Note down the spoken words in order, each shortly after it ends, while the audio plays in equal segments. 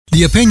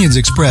The opinions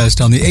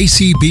expressed on the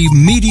ACB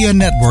Media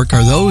Network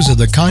are those of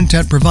the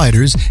content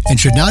providers and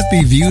should not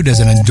be viewed as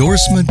an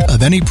endorsement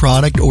of any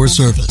product or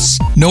service.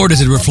 Nor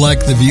does it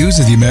reflect the views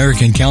of the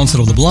American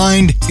Council of the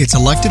Blind, its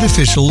elected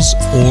officials,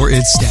 or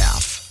its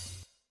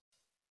staff.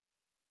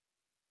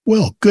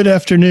 Well, good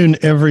afternoon,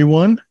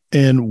 everyone,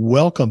 and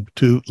welcome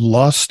to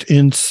Lost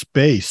in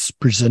Space,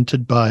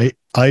 presented by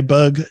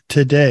iBug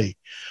Today.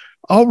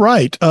 All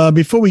right,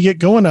 before we get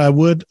going, I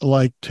would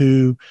like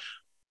to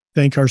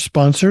thank our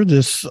sponsor.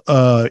 This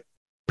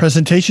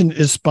presentation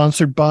is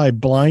sponsored by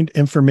Blind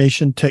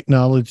Information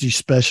Technology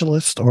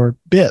Specialist, or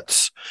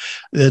BITS.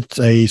 It's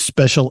a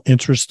special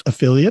interest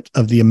affiliate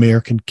of the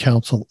American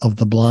Council of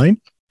the Blind.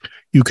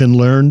 You can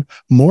learn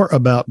more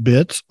about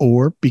BITS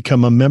or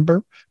become a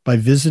member by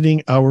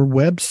visiting our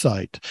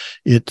website.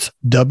 It's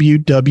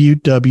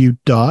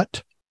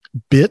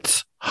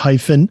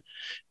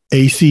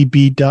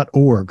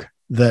www.bits-acb.org.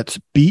 That's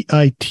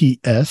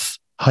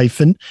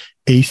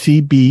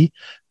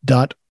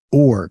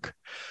BITS-ACB.org.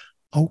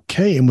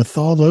 Okay, and with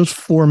all those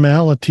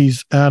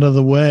formalities out of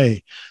the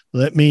way,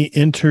 let me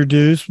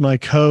introduce my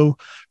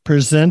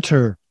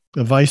co-presenter,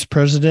 the Vice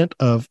President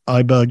of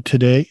iBug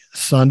Today,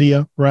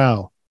 Sandhya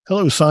Rao.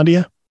 Hello,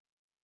 Sandhya.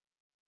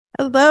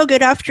 Hello,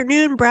 good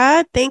afternoon,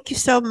 Brad. Thank you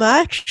so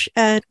much.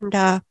 And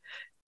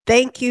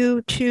thank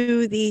you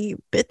to the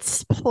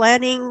BITS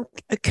Planning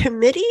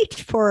Committee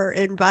for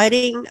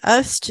inviting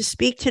us to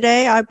speak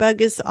today.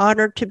 iBug is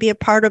honored to be a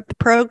part of the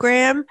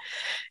program.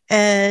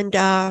 And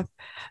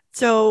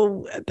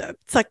so,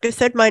 like I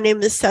said, my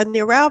name is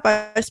Sandhya Rao,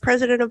 Vice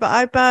President of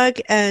iBug,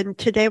 and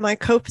today my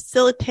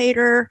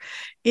co-facilitator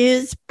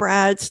is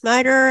Brad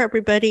Snyder.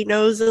 Everybody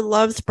knows and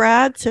loves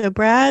Brad. So,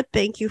 Brad,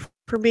 thank you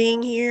for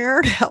being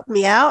here to help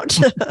me out.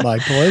 My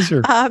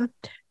pleasure.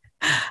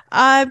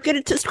 I'm going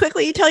to just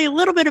quickly tell you a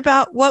little bit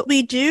about what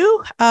we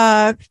do.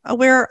 We're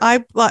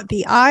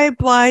the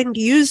iBlind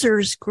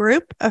Users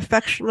Group,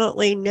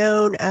 affectionately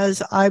known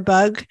as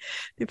iBug.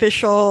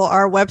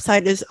 Our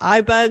website is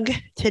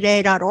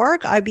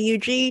ibugtoday.org,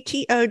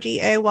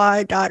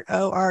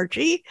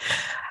 ibugtoday.org.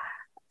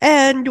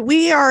 And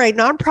we are a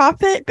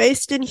nonprofit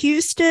based in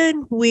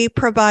Houston. We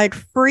provide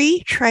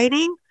free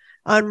training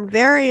on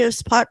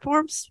various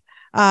platforms,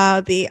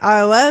 the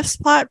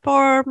iOS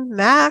platform,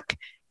 Mac,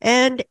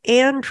 and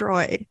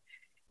Android.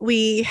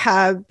 We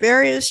have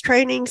various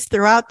trainings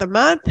throughout the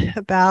month.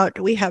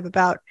 We have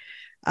about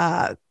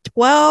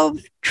 12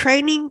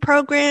 training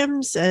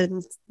programs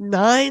and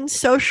 9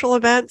 social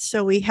events.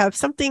 So we have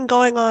something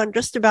going on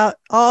just about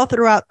all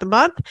throughout the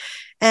month.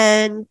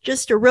 And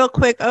just a real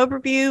quick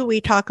overview,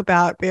 we talk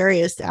about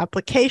various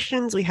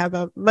applications. We have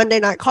a Monday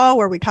night call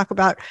where we talk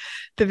about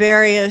the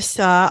various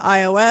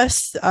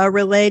iOS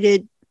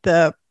related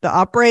the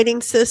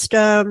operating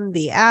system,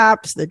 the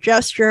apps, the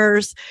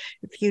gestures.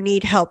 If you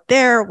need help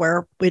there,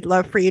 we'd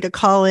love for you to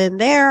call in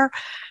there.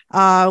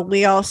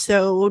 We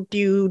also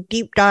do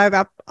deep dive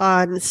up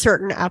on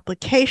certain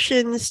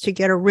applications to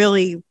get a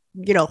really,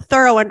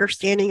 thorough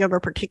understanding of a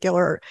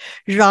particular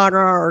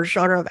genre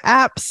of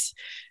apps.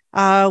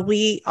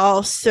 We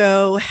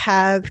also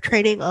have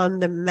training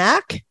on the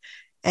Mac,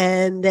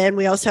 and then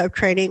we also have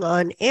training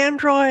on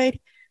Android.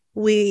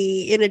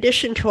 In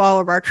addition to all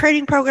of our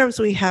training programs,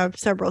 we have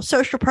several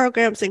social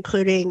programs,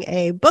 including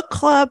a book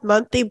club,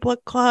 monthly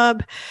book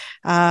club.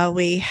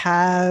 We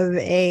have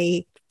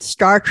a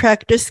Star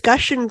Trek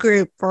discussion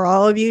group for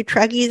all of you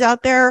Trekkies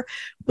out there.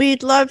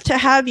 We'd love to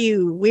have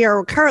you. We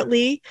are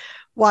currently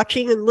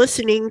watching and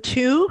listening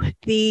to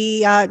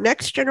the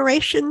Next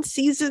Generation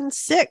Season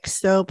 6.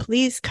 So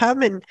please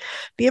come and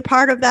be a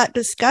part of that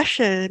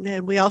discussion.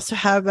 And we also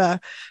have a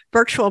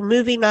virtual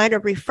movie night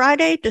every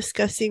Friday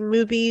discussing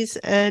movies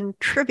and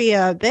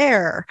trivia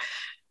there.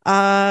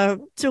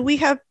 So we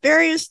have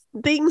various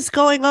things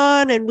going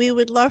on, and we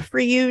would love for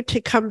you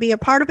to come be a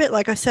part of it.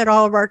 Like I said,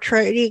 all of our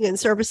training and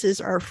services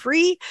are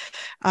free.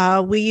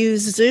 We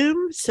use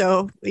Zoom,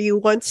 so we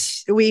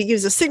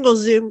use a single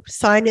Zoom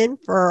sign in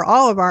for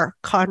all of our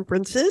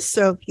conferences.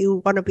 So if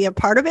you want to be a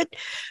part of it,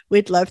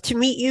 we'd love to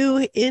meet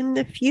you in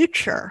the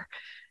future.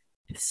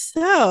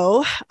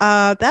 So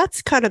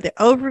that's kind of the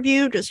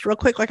overview. Just real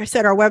quick, like I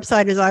said, our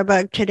website is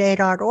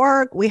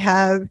ibugtoday.org. We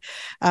have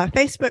a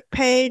Facebook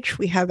page.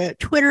 We have a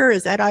Twitter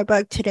is at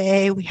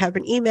ibugtoday. We have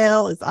an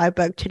email is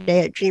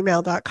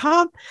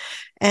ibugtoday@gmail.com.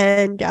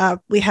 And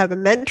we have a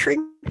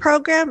mentoring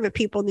program. If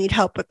people need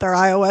help with their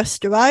iOS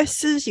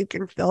devices, you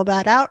can fill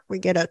that out. We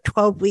get a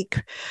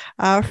 12-week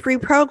free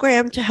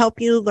program to help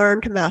you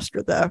learn to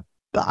master the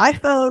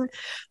iPhone.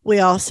 We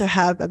also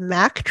have a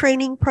Mac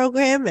training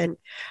program, and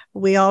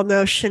we all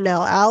know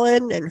Chanel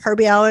Allen and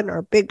Herbie Allen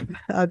are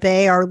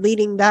they are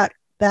leading that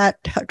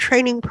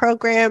training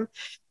program,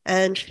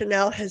 and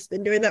Chanel has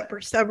been doing that for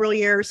several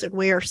years, and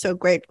we are so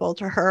grateful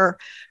to her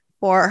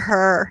for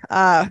her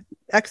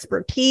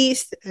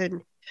expertise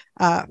and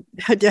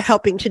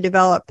helping to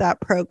develop that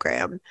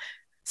program.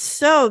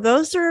 So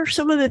those are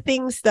some of the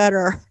things that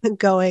are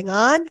going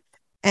on.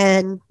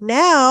 And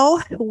now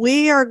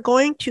we are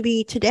going to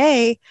be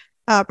today,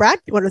 Brad,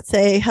 you want to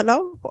say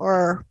hello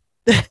or?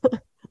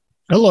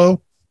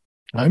 Hello.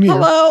 I'm here.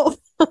 Hello.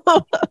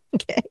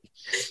 Okay.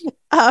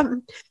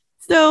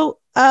 So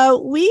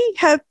we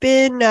have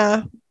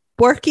been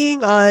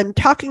working on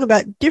talking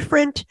about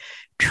different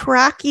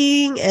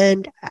tracking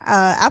and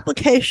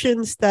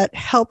applications that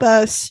help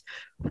us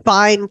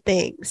find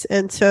things.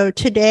 And so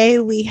today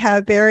we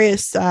have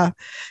various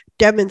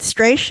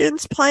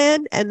demonstrations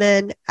planned. And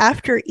then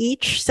after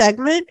each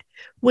segment,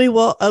 we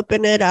will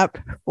open it up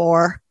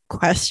for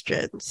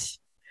questions.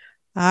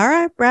 All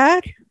right,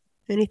 Brad,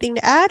 anything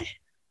to add?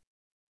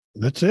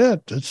 That's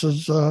it. This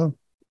is a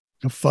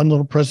fun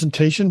little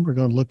presentation. We're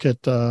going to look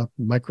at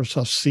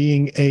Microsoft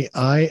Seeing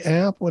AI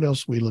app. What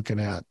else are we looking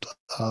at?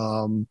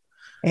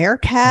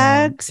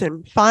 AirTags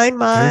and Find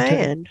My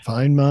and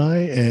Find My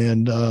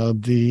and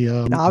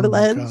the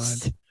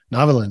Novelens.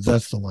 Novelens,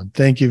 that's the one.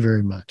 Thank you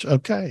very much.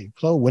 Okay,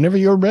 so whenever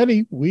you're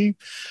ready, we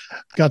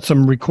got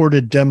some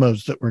recorded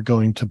demos that we're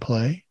going to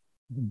play.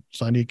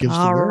 Sandhya gives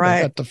the word. Right.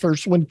 I got the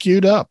first one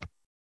queued up.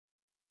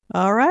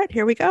 All right,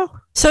 here we go.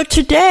 So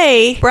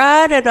today,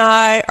 Brad and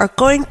I are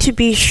going to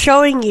be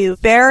showing you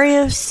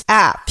various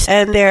apps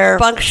and their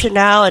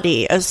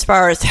functionality as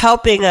far as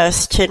helping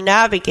us to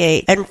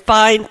navigate and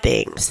find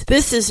things.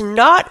 This is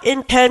not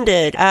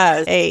intended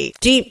as a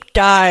deep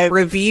dive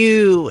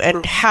review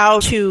and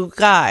how-to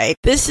guide.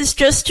 This is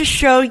just to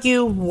show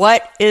you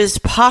what is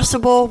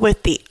possible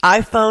with the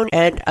iPhone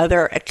and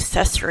other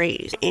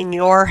accessories in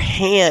your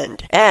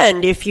hand.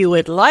 And if you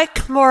would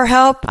like more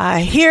help, I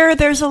hear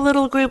there's a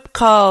little group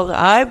called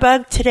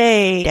iBug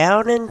Today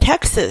down in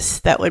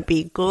Texas that would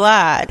be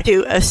glad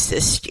to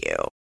assist you.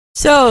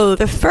 So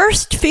the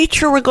first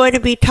feature we're going to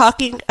be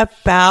talking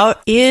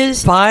about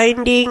is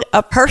finding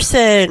a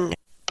person.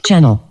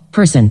 Channel,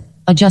 person,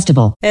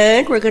 adjustable.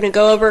 And we're going to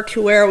go over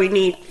to where we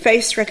need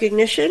face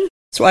recognition.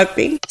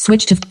 Swiping.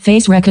 Switch to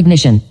face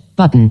recognition,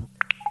 button.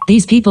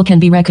 These people can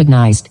be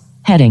recognized.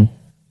 Heading.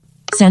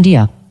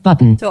 Sandhya,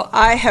 button. So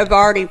I have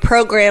already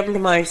programmed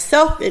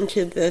myself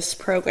into this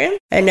program,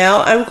 and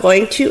now I'm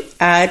going to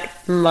add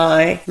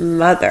my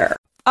mother.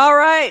 All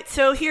right,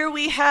 so here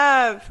we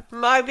have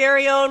my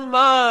very own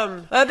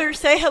mom. Mother,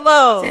 say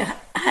hello.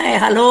 Hi,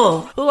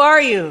 hello. Who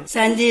are you?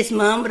 Sanjay's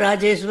mom,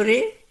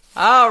 Rajeshwari.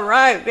 All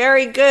right,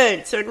 very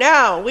good. So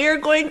now we are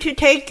going to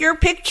take your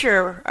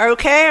picture.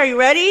 Okay, are you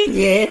ready?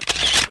 Yeah.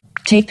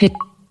 Take pic.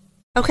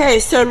 Okay,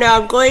 so now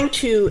I'm going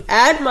to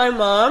add my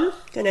mom.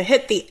 Going to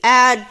hit the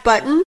add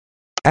button.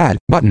 Add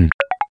button.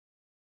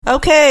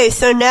 Okay,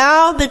 so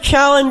now the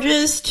challenge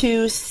is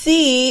to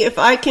see if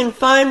I can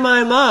find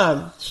my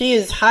mom. She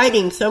is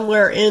hiding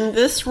somewhere in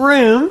this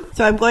room.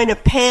 So I'm going to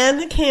pan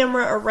the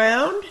camera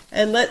around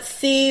and let's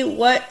see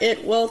what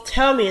it will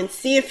tell me and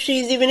see if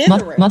she's even in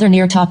the room. Mother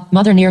near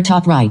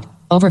top right,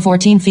 over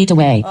 14 feet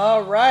away.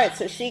 All right,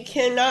 so she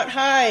cannot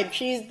hide.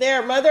 She's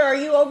there. Mother, are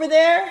you over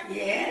there?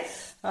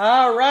 Yes.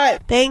 All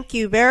right. Thank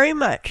you very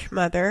much,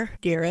 Mother,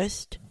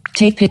 dearest.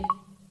 Take pic.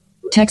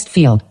 Text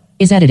field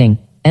is editing.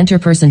 Enter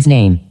person's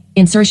name.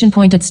 Insertion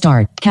point at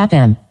start. Cap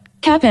M.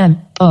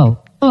 O.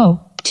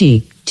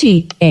 T.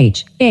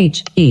 H.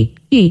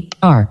 E.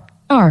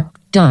 R.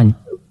 Done.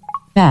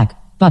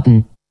 Back.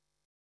 Button.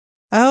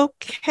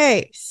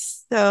 Okay,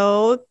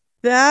 so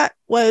that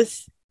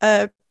was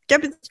a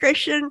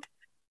demonstration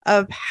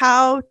of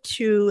how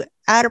to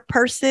add a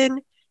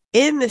person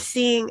in the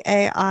Seeing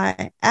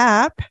AI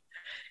app.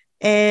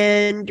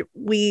 And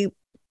we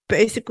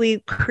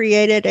basically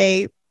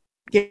created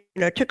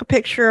took a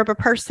picture of a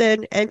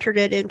person, entered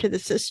it into the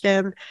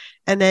system,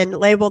 and then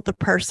labeled the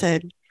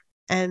person.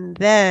 And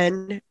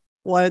then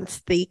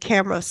once the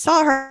camera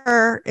saw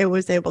her, it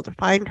was able to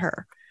find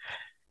her.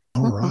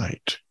 All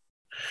right.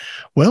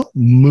 Well,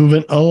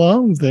 moving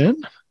along then.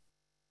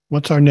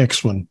 What's our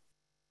next one?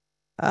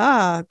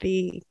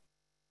 The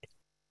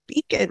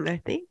beacon, I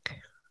think.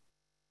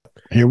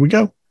 Here we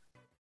go.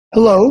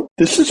 Hello,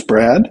 this is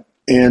Brad.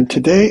 And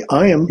today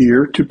I am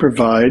here to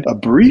provide a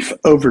brief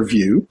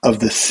overview of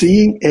the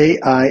Seeing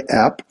AI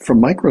app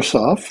from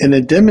Microsoft and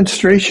a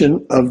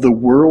demonstration of the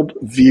World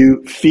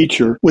View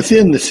feature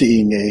within the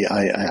Seeing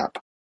AI app.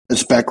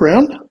 As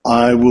background,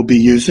 I will be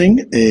using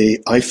an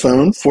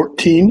iPhone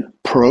 14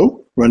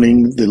 Pro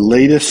running the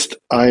latest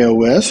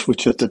iOS,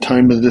 which at the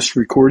time of this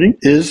recording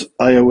is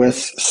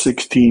iOS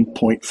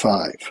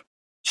 16.5.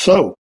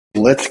 So,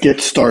 let's get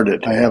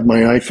started. I have my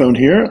iPhone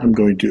here. I'm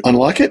going to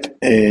unlock it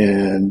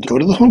and go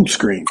to the home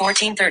screen.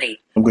 1430.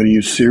 I'm going to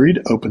use Siri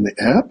to open the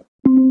app.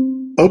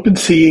 Open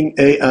Seeing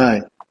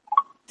AI.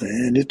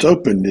 And it's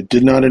open. It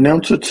did not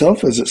announce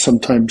itself as it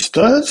sometimes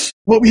does.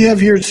 What we have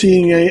here at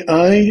Seeing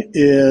AI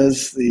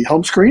is the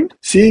home screen.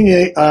 Seeing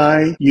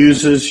AI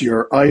uses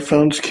your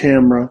iPhone's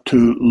camera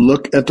to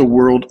look at the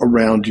world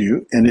around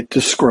you, and it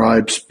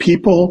describes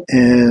people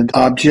and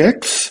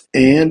objects.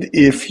 And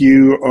if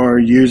you are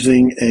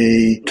using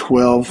a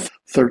 12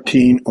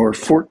 13 or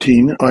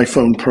 14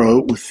 iPhone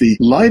Pro with the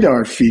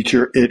LiDAR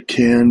feature, it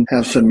can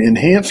have some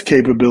enhanced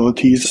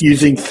capabilities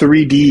using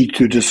 3D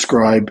to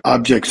describe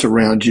objects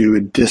around you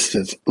in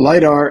distance.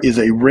 LiDAR is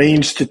a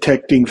range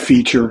detecting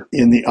feature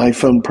in the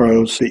iPhone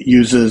Pros. It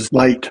uses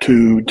light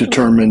to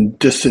determine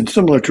distance,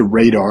 similar to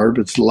radar,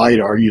 but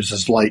LiDAR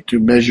uses light to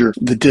measure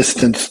the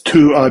distance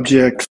to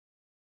objects.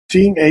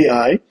 Seeing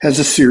AI has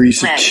a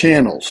series of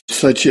channels,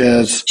 such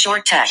as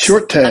short text,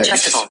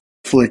 adjustable,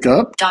 flick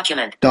up,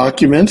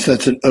 documents,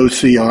 that's an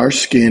OCR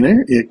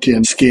scanner. It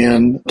can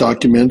scan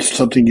documents,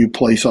 something you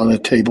place on a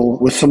table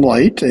with some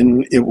light,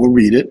 and it will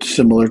read it,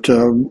 similar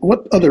to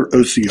what other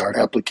OCR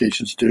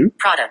applications do.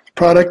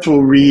 Product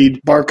will read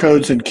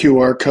barcodes and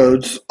QR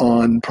codes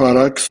on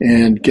products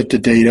and get the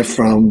data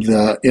from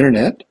the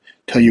internet,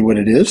 tell you what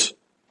it is.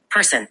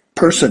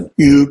 Person.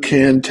 You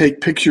can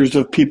take pictures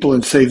of people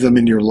and save them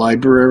in your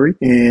library,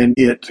 and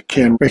it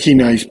can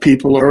recognize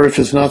people, or if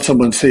it's not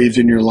someone saved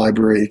in your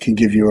library, it can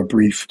give you a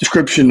brief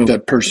description of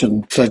that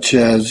person, such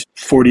as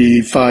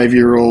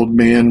 45-year-old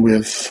man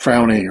with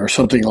frowning or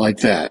something like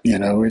that. You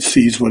know, it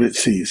sees what it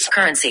sees.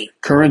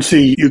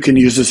 Currency, you can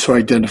use this to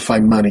identify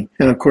money.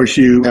 And of course,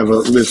 you have a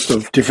list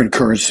of different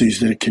currencies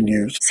that it can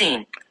use.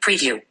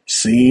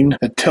 Scene,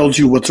 it tells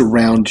you what's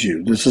around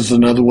you. This is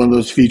another one of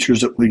those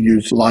features that will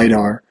use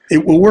LiDAR.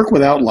 It will work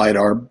without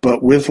LiDAR,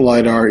 but with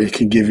LiDAR, it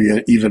can give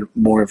you even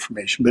more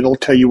information. But it'll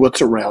tell you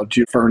what's around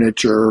you,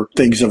 furniture,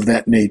 things of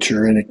that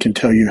nature, and it can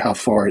tell you how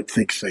far it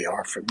thinks they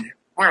are from you.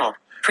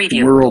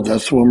 World,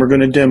 that's the one we're going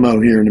to demo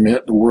here in a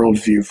minute, the World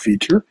View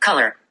feature.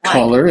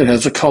 Color, it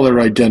has a color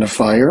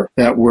identifier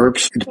that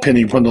works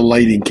depending upon the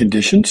lighting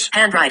conditions.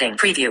 Handwriting,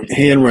 preview.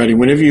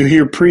 Whenever you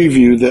hear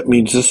preview, that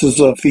means this is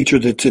a feature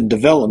that's in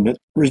development.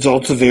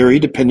 Results vary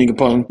depending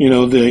upon,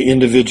 the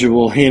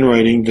individual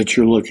handwriting that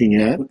you're looking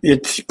at.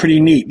 It's pretty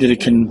neat that it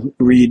can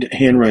read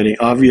handwriting.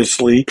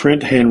 Obviously,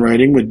 print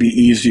handwriting would be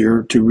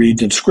easier to read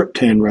than script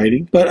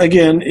handwriting. But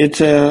again,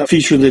 it's a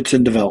feature that's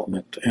in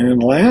development.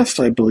 And last,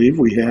 I believe,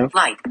 we have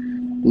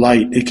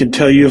light. It can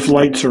tell you if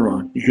lights are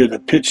on. You hear the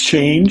pitch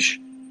change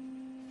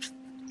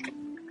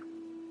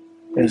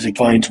as it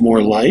finds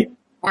more light.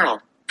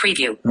 World,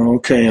 preview.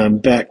 Okay, I'm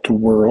back to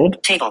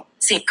world. Table,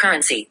 see,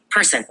 currency,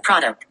 person,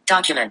 product,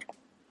 document.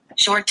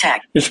 Short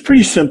tag. It's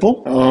pretty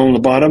simple. On the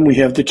bottom, we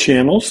have the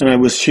channels, and I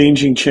was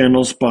changing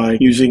channels by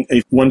using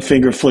a one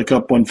finger flick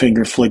up, one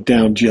finger flick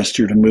down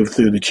gesture to move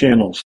through the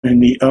channels. In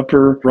the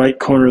upper right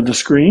corner of the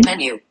screen,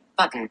 menu,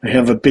 button. I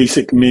have a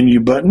basic menu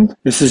button.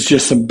 This is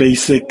just some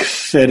basic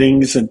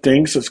settings and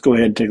things. Let's go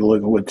ahead and take a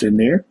look at what's in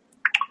there.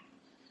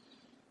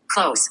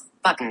 Close,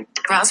 button.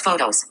 Browse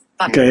photos.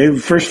 Okay,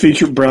 first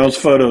feature, browse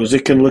photos.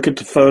 It can look at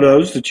the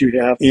photos that you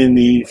have in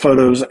the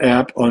Photos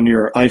app on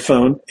your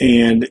iPhone,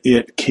 and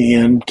it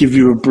can give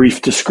you a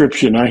brief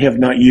description. I have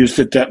not used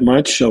it that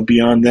much, so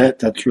beyond that,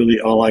 that's really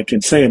all I can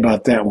say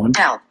about that one.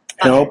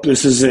 Help.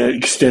 This is an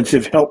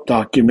extensive help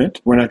document.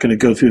 We're not going to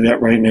go through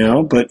that right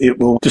now, but it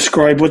will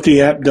describe what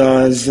the app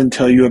does and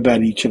tell you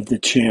about each of the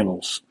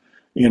channels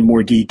in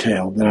more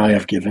detail than I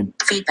have given.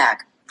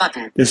 Feedback.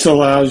 Button. This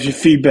allows you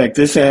feedback.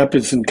 This app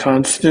is in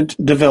constant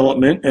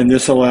development, and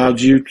this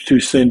allows you to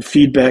send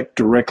feedback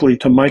directly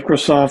to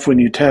Microsoft. When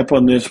you tap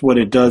on this, what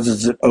it does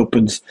is it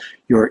opens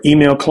your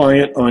email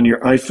client on your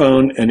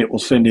iPhone, and it will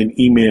send an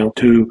email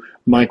to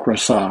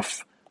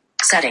Microsoft.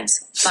 Settings.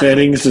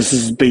 Settings. This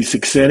is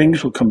basic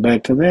settings. We'll come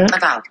back to that.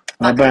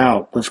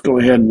 About. Let's go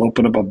ahead and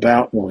open up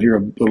About. We'll hear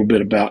a little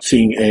bit about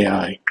Seeing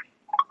AI.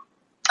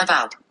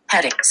 About.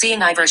 Heading.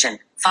 Seeing AI version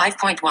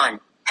 5.1.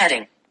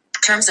 Heading.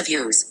 Terms of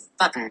use.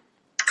 Button.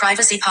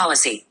 Privacy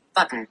policy.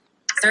 Button.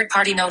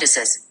 Third-party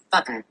notices.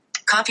 Button.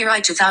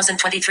 Copyright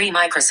 2023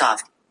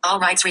 Microsoft. All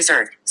rights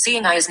reserved.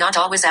 Seeing AI is not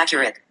always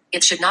accurate.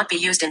 It should not be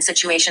used in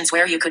situations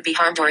where you could be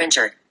harmed or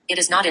injured. It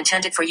is not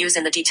intended for use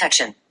in the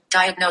detection,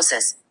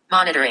 diagnosis,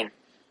 monitoring,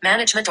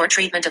 management or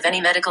treatment of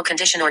any medical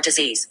condition or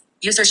disease.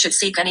 Users should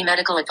seek any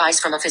medical advice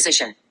from a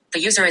physician.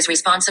 The user is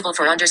responsible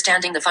for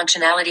understanding the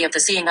functionality of the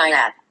Seeing AI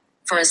app,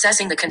 for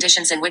assessing the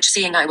conditions in which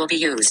Seeing AI will be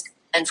used,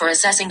 and for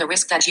assessing the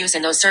risk that use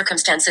in those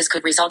circumstances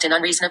could result in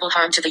unreasonable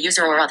harm to the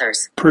user or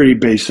others. Pretty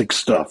basic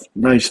stuff.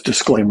 Nice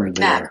disclaimer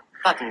there.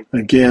 Button.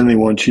 Again, they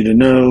want you to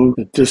know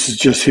that this is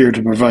just here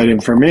to provide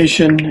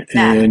information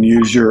and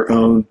use your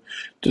own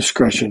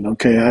discretion.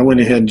 Okay, I went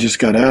ahead and just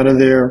got out of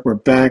there. We're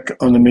back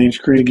on the main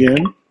screen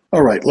again.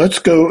 All right, let's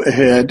go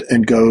ahead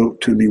and go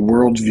to the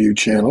World View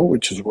channel,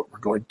 which is what we're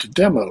going to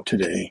demo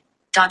today.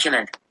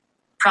 Document.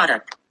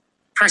 Product.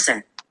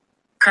 Person.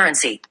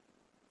 Currency.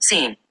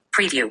 Scene.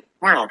 Preview.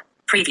 World.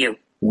 Preview.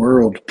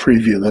 World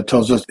preview. That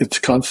tells us it's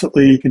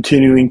constantly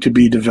continuing to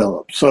be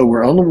developed. So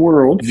we're on the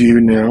world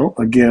view now.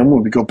 Again,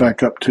 when we go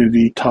back up to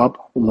the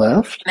top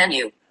left.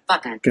 Menu.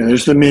 Button. Okay,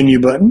 there's the menu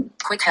button.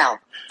 Quick help.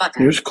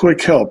 Button. Here's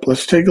quick help.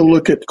 Let's take a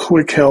look at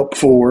quick help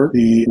for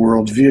the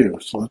world view.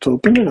 So let's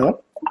open it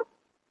up.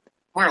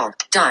 World.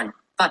 Done.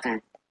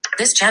 Button.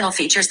 This channel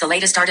features the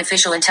latest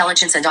artificial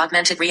intelligence and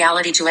augmented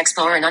reality to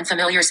explore an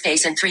unfamiliar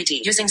space in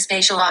 3D using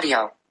spatial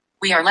audio.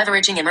 We are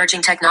leveraging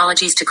emerging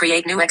technologies to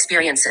create new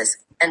experiences.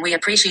 and we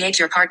appreciate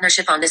your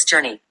partnership on this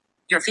journey.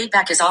 Your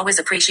feedback is always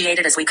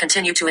appreciated as we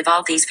continue to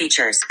evolve these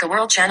features. The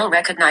World channel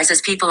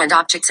recognizes people and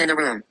objects in the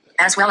room,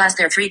 as well as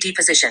their 3D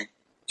position.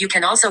 You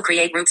can also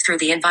create routes through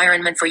the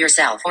environment for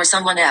yourself or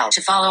someone else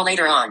to follow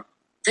later on.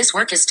 This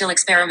work is still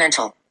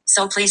experimental,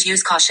 so please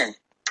use caution.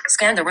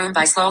 Scan the room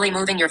by slowly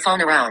moving your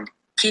phone around,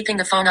 keeping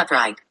the phone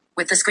upright,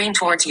 with the screen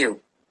towards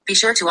you. Be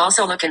sure to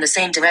also look in the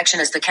same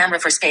direction as the camera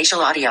for spatial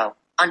audio,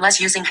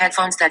 unless using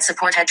headphones that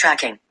support head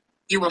tracking.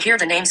 You will hear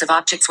the names of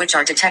objects which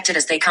are detected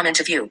as they come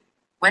into view.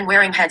 When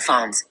wearing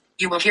headphones,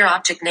 you will hear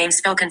object names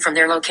spoken from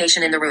their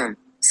location in the room,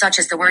 such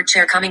as the word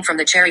chair coming from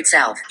the chair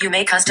itself. You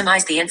may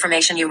customize the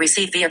information you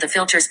receive via the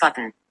filters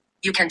button.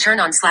 You can turn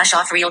on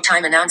 /off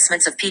real-time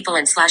announcements of people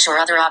and / or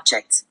other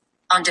objects.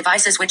 On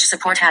devices which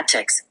support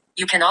haptics,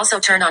 you can also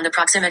turn on the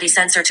proximity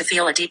sensor to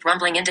feel a deep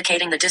rumbling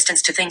indicating the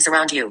distance to things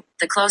around you.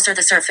 The closer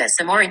the surface,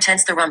 the more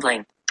intense the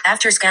rumbling.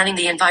 After scanning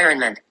the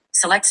environment,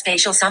 select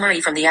Spatial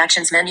Summary from the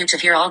Actions menu to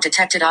hear all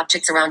detected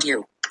objects around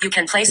you. You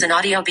can place an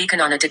audio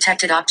beacon on a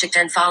detected object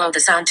and follow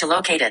the sound to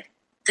locate it.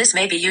 This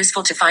may be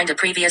useful to find a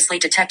previously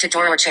detected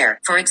door or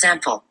chair. For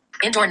example,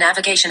 indoor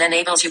navigation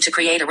enables you to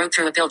create a route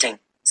through a building,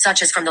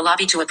 such as from the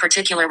lobby to a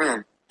particular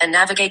room, and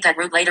navigate that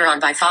route later on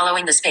by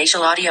following the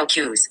spatial audio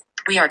cues.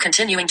 We are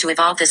continuing to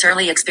evolve this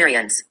early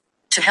experience.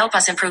 To help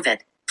us improve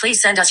it,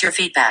 please send us your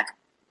feedback.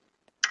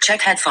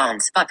 Check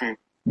headphones button.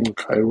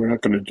 Okay, we're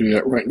not going to do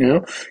that right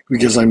now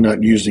because I'm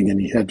not using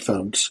any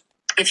headphones.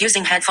 If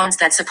using headphones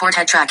that support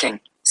head tracking,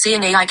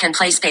 Seeing AI can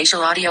play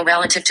spatial audio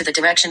relative to the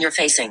direction you're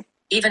facing,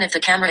 even if the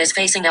camera is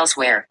facing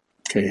elsewhere.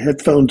 Okay,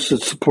 headphones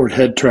that support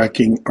head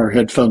tracking are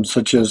headphones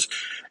such as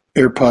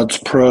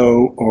AirPods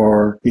Pro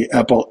or the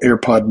Apple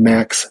AirPod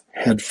Max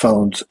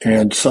headphones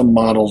and some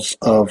models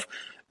of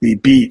the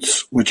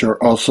Beats, which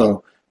are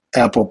also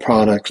Apple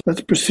products.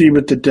 Let's proceed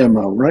with the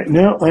demo. Right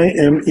now I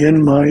am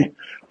in my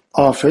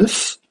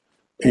office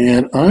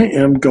and I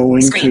am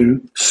going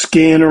to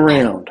scan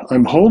around.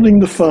 I'm holding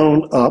the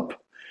phone up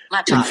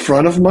in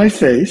front of my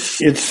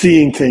face. It's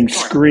seeing things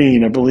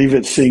screen. I believe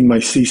it's seeing my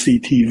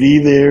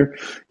CCTV there.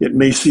 It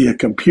may see a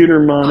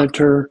computer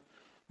monitor,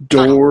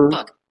 door.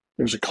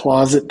 There's a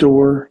closet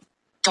door.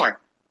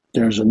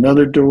 There's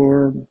another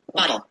door.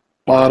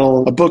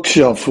 Bottle. A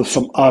bookshelf with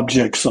some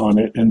objects on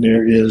it, and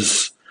there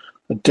is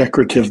a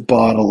decorative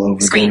bottle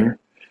over there.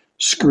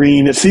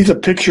 Screen. It sees a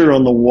picture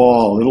on the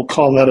wall. It'll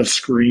call that a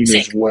screen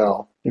as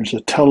well. There's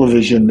a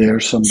television there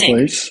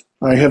someplace.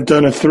 I have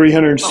done a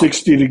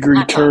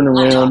 360-degree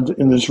turnaround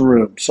in this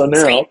room. So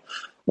now,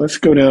 let's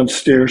go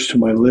downstairs to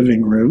my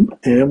living room,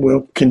 and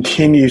we'll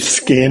continue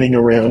scanning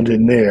around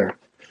in there.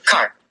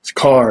 It's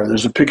car.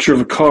 There's a picture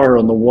of a car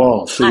on the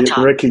wall. See, it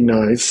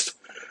recognized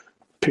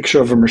a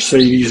picture of a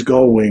Mercedes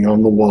Gullwing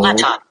on the wall.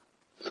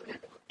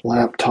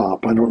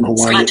 Laptop. I don't know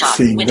why it's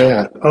seeing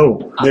that.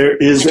 Oh, there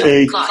is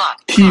a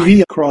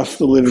TV across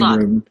the living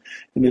room,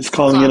 and it's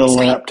calling it a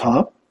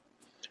laptop.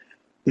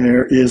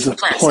 There is a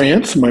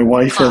plants. My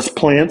wife has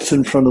plants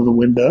in front of the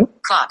window.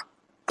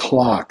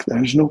 Clock.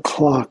 There's no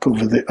clock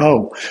over there.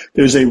 Oh,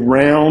 there's a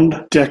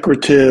round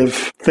decorative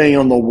thing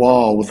on the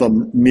wall with a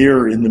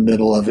mirror in the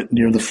middle of it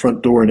near the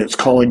front door, and it's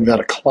calling that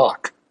a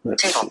clock.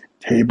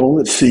 Table.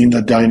 It's seeing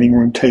the dining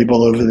room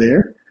table over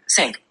there.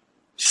 Sink.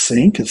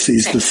 It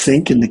sees the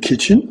sink in the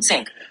kitchen.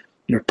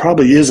 There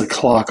probably is a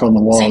clock on the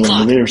wall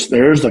over there.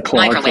 There's the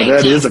clock. So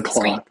that is a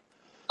clock.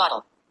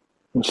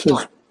 What's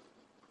this?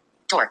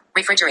 Door.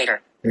 Refrigerator.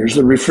 There's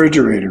the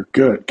refrigerator.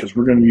 Good, because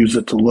we're going to use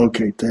it to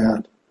locate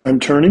that. I'm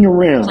turning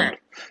around.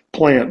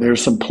 Plant. There's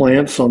some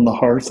plants on the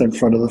hearth in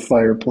front of the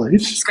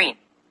fireplace. Screen.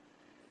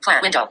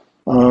 Plant window.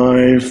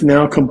 I've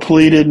now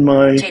completed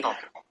my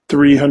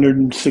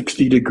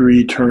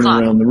 360-degree turn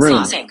around the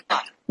room.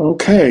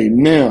 Okay,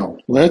 now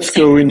let's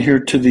go in here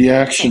to the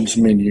Actions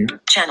menu.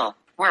 Channel.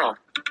 World.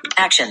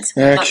 Actions.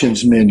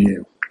 Actions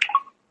menu.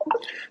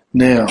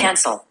 Now,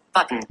 cancel.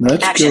 Button.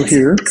 Let's Actions. Go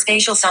here.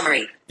 Spatial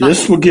summary.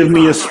 This will give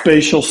me a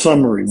spatial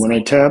summary. When I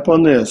tap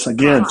on this,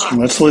 again,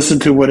 let's listen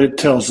to what it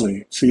tells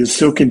me. See, it's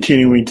still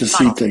continuing to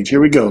see things.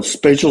 Here we go.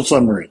 Spatial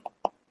summary.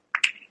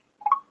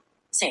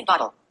 Sink.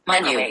 Bottle.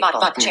 Menu.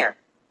 Button. Chair.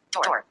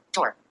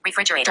 Door.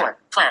 Refrigerator.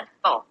 Plant.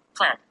 Bowl.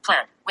 Plant.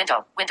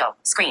 Window.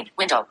 Screen.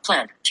 Window.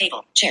 Plant.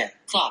 Table. Chair.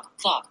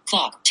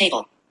 Clock.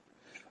 Table.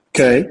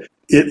 Okay.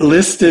 It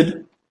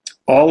listed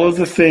all of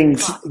the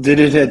things that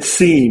it had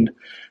seen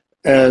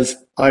as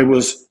I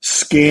was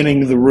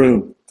scanning the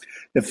room.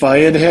 If I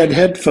had had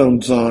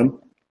headphones on,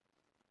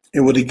 it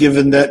would have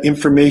given that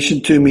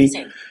information to me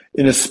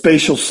in a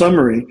spatial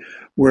summary,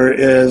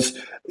 whereas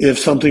if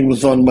something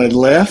was on my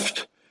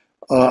left,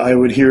 I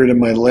would hear it in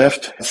my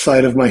left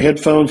side of my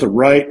headphones,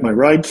 my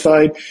right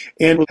side,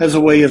 and it has a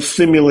way of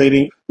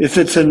simulating. If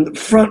it's in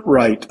front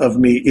right of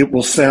me, it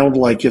will sound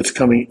like it's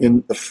coming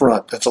in the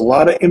front. That's a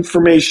lot of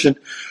information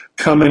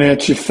coming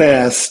at you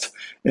fast,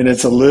 and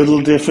it's a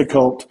little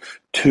difficult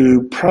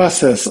to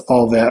process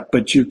all that,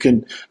 but you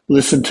can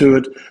listen to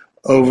it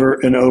over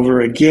and over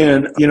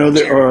again. You know,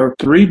 there are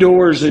 3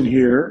 doors in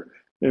here,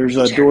 There's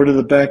a door to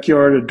the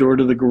backyard, a door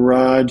to the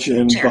garage,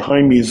 and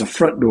behind me is a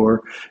front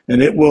door,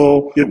 and it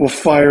will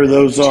fire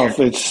those off.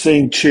 It's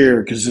saying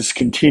chair because it's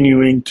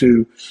continuing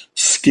to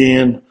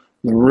scan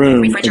the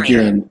room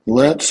again.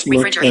 Let's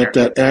look at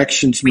that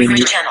actions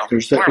menu.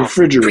 There's that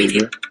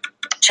refrigerator.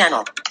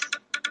 Channel.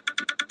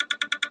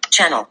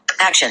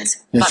 Actions.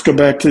 Let's go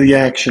back to the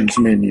actions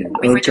menu.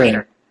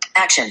 Okay.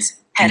 Actions.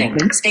 Heading.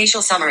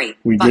 Spatial summary.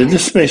 We did the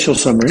spatial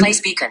summary.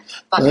 Place beacon.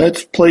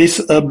 Let's place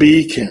a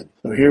beacon.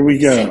 So here we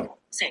go.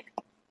 Sync.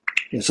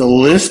 It's a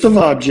list of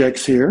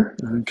objects here.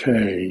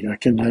 Okay, I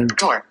can.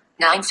 Door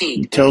 9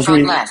 feet. It tells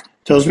front me left.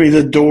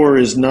 the door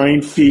is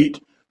 9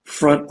 feet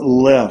front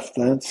left.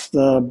 That's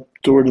the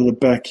door to the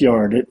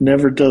backyard. It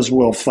never does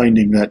well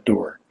finding that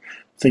door.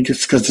 I think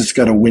it's because it's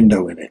got a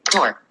window in it.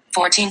 Door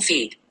 14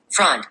 feet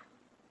front.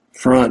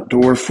 Front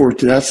door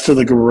 14. That's to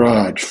the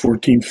garage.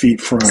 14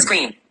 feet front.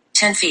 Screen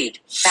 10 feet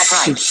back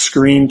right.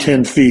 Screen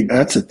 10 feet.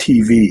 That's a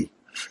TV.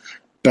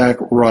 Back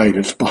right.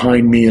 It's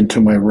behind me and to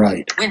my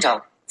right.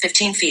 Window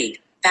 15 feet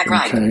back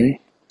right. Okay.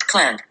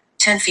 Plant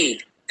 10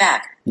 feet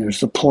back.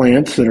 There's the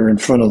plants that are in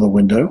front of the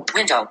window.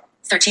 Window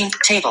 13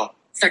 table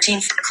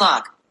 13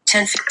 clock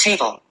 10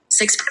 table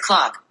 6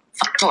 clock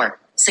door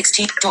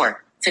 16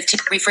 door 15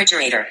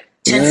 refrigerator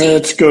 10 feet.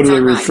 Let's go to the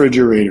front right.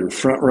 refrigerator.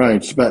 Front right.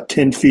 It's about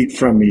 10 feet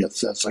from me, it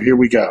says. So here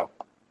we go.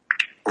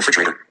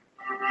 Refrigerator.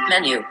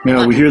 Menu.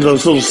 Now we hear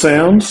those little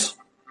sounds.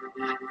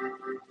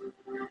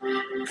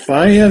 If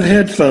I have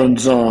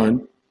headphones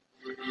on,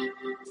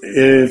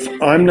 if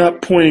I'm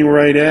not pointing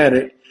right at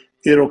it,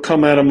 it'll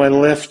come out of my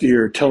left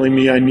ear telling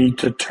me I need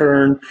to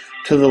turn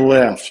to the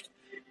left.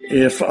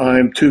 If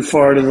I'm too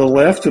far to the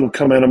left, it'll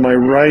come out of my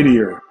right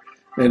ear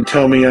and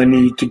tell me I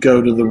need to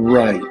go to the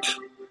right.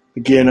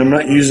 Again, I'm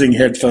not using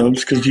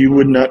headphones because you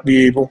would not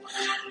be able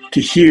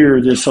to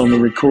hear this on the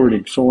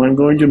recording. So I'm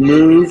going to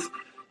move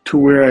to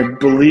where I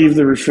believe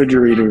the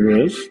refrigerator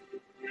is.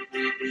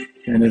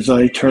 And as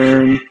I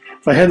turn,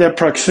 if I had that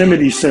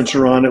proximity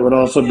sensor on, it would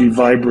also be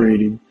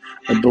vibrating,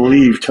 I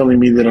believe, telling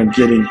me that I'm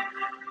getting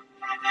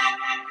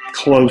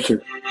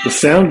closer. The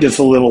sound gets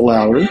a little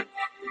louder.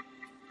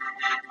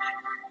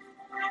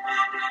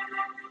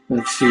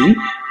 Let's see.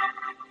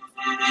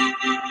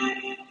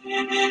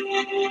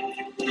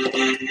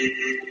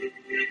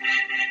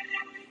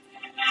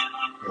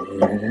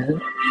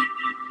 And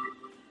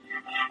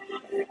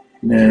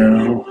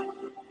now,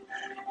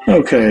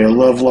 okay, I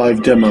love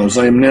live demos.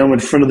 I am now in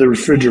front of the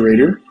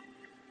refrigerator,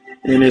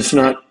 and it's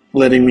not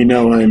letting me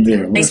know I'm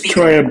there. Let's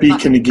try a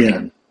beacon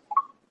again.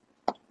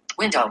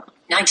 Window,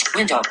 night,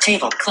 window,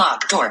 table,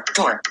 clock, door,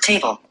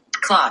 table,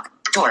 clock,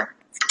 door,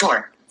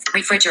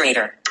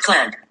 refrigerator,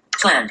 plant,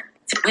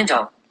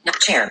 window,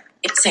 chair,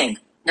 sink,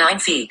 9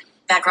 feet,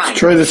 back right. Let's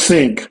try the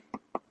sink.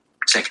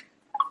 Sink.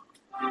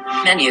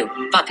 Menu,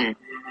 button.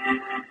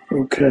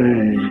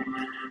 Okay.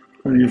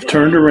 You've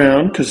turned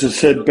around because it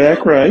said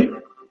back right.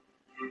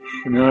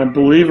 And I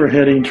believe we're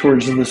heading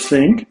towards the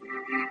sink.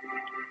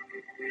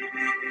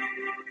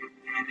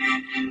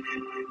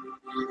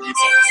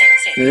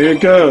 There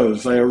it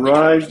goes. I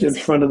arrived in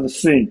front of the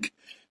sink.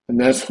 And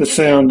that's the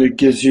sound it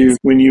gives you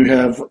when you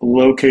have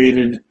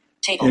located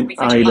an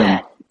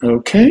item.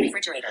 Okay?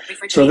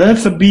 So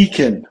that's a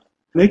beacon.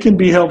 They can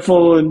be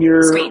helpful in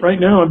your... Right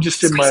now, I'm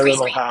just in my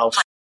little house.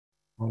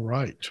 All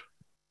right.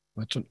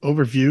 That's an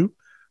overview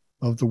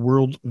of the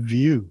world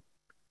view.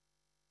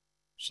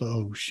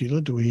 So,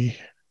 Sheila,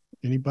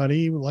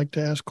 anybody would like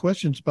to ask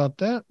questions about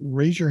that?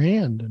 Raise your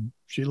hand and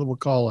Sheila will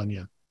call on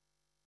you.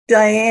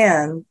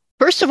 Diane.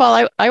 First of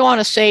all, I want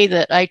to say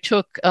that I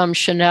took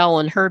Chanel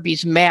and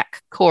Herbie's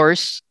Mac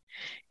course,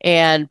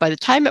 and by the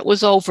time it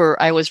was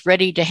over, I was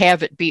ready to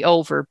have it be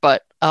over,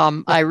 but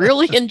I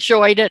really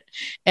enjoyed it,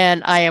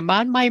 and I am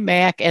on my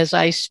Mac as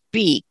I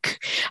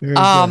speak. Very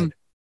good.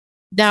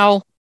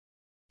 Now,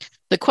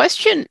 the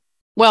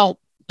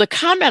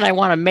comment I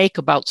want to make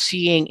about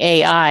seeing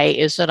AI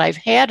is that I've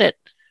had it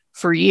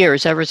for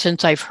years, ever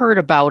since I've heard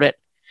about it.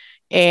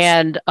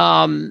 And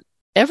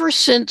ever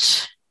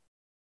since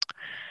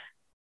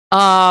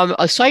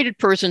a sighted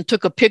person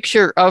took a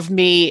picture of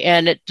me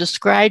and it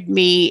described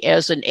me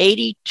as an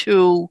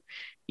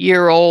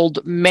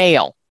 82-year-old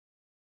male.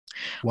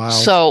 Wow.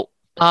 So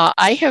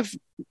I have,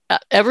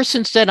 ever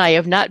since then, I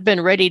have not been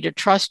ready to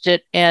trust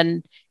it.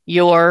 And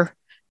your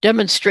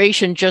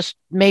demonstration just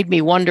made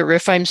me wonder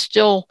if I'm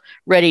still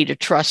ready to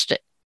trust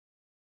it.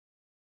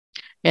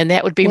 And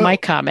that would be my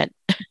comment.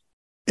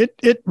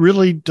 It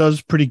really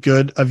does pretty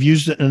good. I've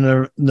used it in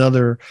a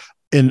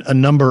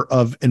number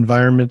of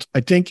environments. I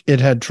think it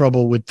had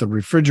trouble with the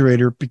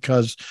refrigerator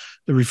because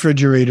the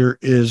refrigerator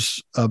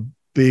is a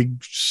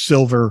big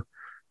silver,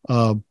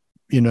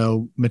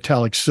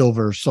 metallic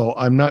silver. So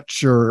I'm not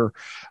sure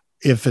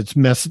if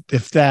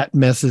that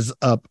messes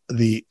up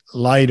the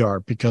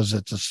LiDAR because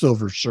it's a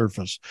silver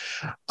surface.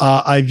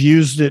 I've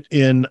used it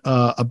in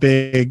a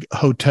big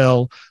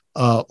hotel,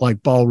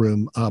 like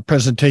ballroom,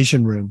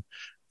 presentation room,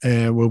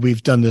 and where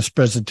we've done this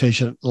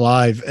presentation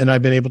live, and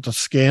I've been able to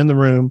scan the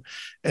room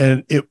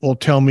and it will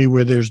tell me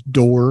where there's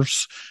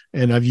doors,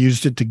 and I've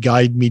used it to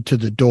guide me to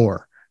the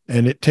door.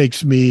 and it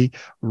takes me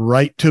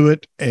right to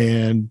it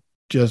and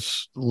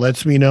just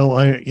lets me know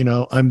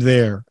I'm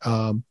there.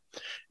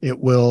 It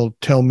will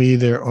tell me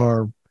there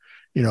are,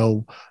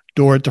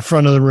 door at the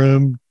front of the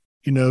room,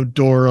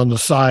 door on the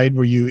side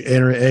where you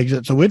enter and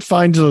exit. So it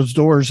finds those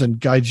doors and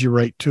guides you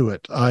right to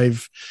it.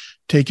 I've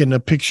taken a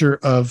picture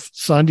of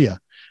Sandhya,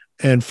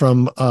 and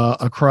from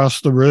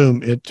across the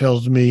room, it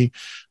tells me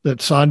that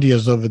Sandhya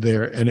is over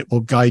there, and it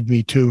will guide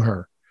me to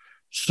her.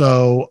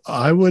 So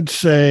I would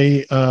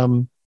say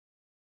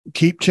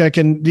keep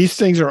checking. These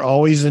things are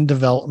always in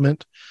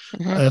development.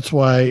 Mm-hmm. That's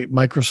why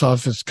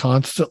Microsoft is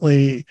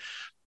constantly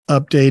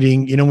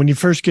updating. When you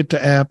first get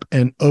the app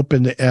and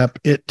open the app,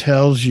 it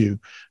tells you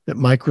that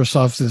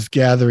Microsoft is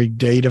gathering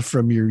data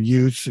from your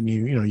use, and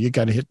you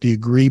got to hit the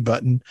agree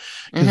button,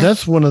 because mm-hmm.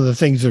 that's one of the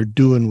things they're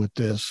doing with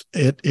this.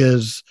 It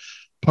is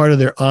part of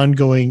their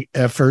ongoing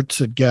efforts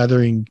at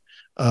gathering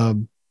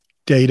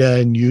data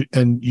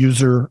and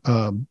user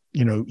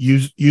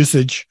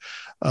usage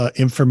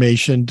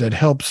information that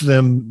helps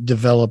them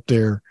develop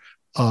their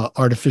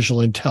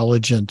artificial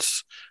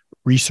intelligence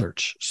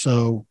research.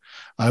 So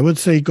I would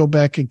say go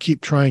back and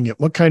keep trying it.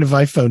 What kind of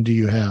iPhone do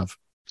you have?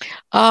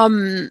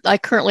 I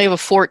currently have a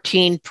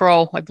 14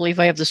 Pro. I believe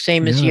I have the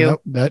same as you.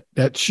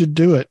 That should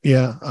do it.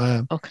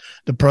 Yeah. Okay.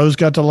 The Pro's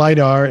got the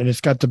LiDAR and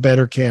it's got the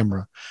better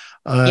camera.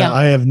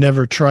 I have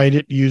never tried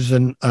it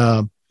using,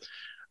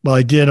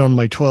 I did on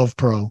my 12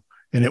 Pro,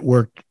 and it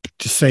worked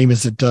the same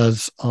as it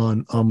does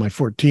on my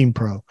 14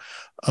 Pro.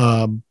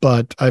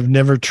 But I've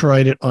never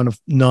tried it on a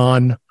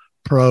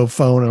non-Pro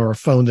phone or a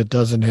phone that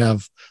doesn't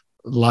have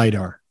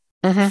LiDAR.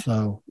 Mm-hmm.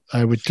 So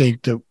I would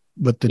think that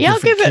with the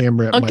different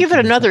camera, I'll give it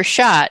another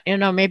shot.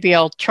 Maybe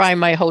I'll try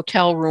my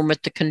hotel room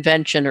at the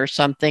convention or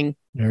something.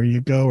 There you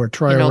go. Or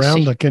try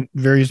around the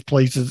various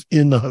places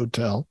in the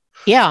hotel.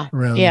 Yeah.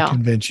 Around the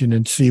convention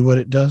and see what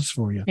it does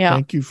for you. Yeah.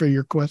 Thank you for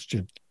your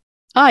question.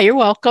 You're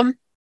welcome.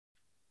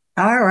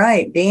 All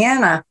right,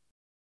 Deanna.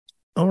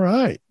 All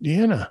right,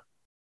 Deanna.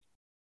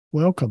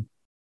 Welcome.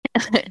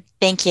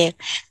 Thank you.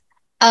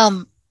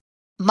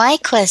 My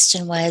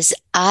question was,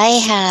 I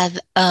have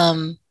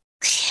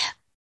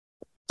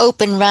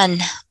Open Run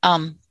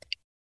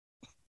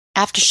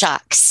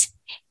aftershocks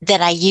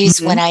that I use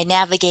mm-hmm. when I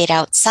navigate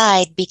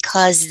outside,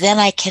 because then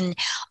I can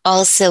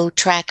also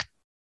track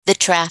the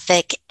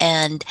traffic,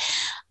 and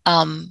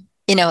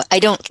I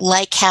don't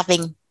like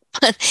having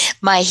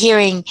my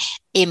hearing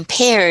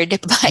impaired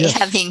by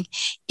having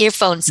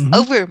earphones mm-hmm.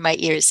 over my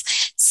ears.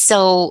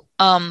 So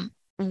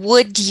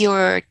would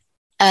your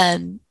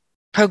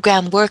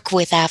program work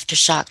with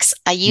aftershocks?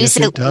 I use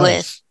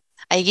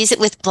it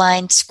with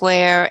Blind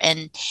Square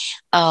and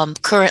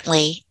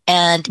currently,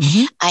 and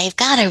mm-hmm. I've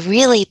got a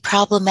really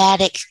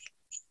problematic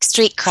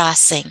street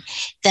crossing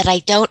that I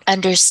don't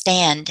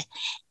understand,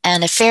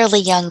 and a fairly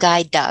young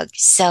guide dog.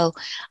 So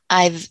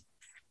I've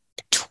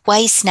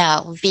twice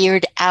now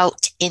veered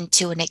out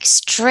into an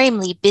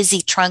extremely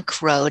busy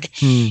trunk road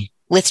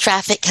with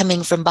traffic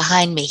coming from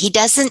behind me. He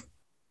doesn't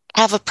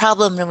have a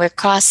problem when we're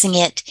crossing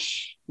it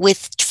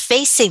with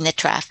facing the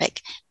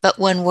traffic, but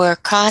when we're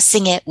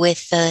crossing it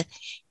with the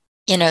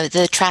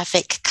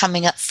traffic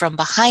coming up from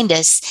behind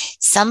us,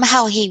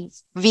 somehow he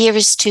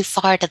veers too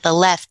far to the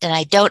left, and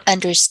I don't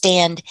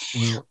understand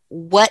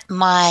what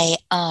my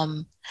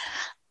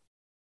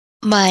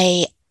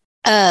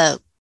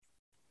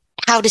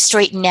how to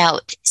straighten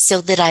out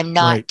so that I'm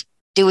not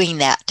doing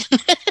that.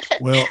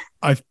 Well,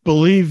 I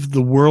believe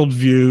the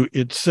worldview,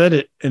 it said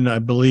it, and I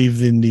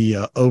believe in the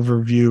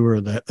overview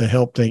or the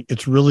help thing,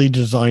 it's really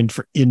designed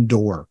for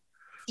indoor.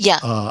 Yeah.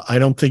 I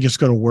don't think it's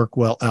going to work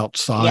well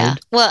outside. Yeah.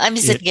 Well, I'm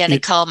just going to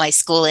call my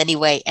school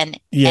anyway and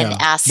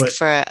ask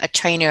for a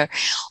trainer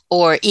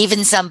or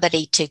even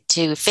somebody to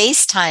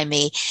FaceTime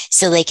me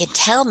so they can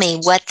tell me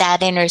what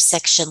that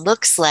intersection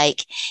looks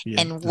like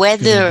and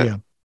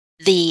whether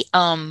the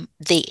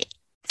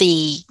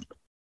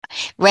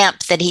ramp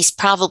that he's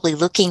probably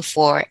looking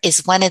for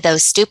is one of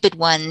those stupid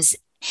ones.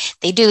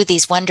 They do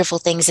these wonderful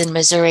things in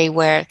Missouri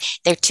where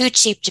they're too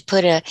cheap to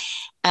put a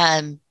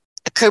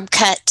curb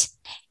cut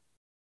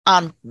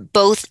on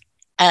both,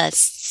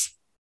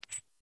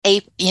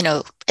 they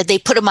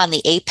put them on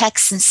the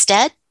apex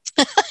instead.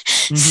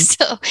 Mm-hmm.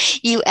 So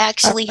you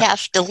actually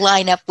have to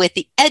line up with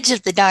the edge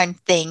of the darn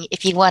thing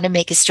if you want to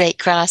make a straight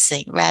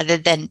crossing rather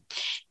than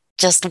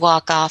just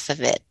walk off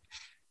of it.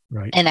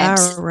 Right. And I'm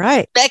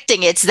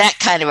suspecting it's that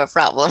kind of a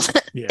problem.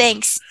 Yeah.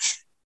 Thanks.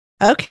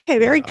 Okay,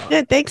 very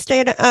good. Thanks,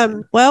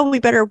 Dana. Well, we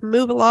better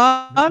move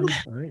along.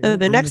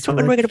 The next one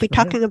we're going to be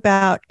talking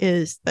about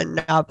is the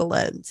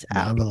NovaLens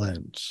app.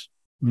 NovaLens.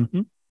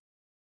 Mm-hmm.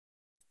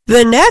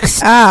 The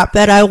next app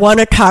that I want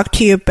to talk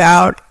to you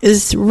about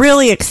is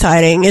really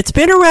exciting. It's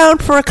been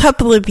around for a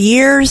couple of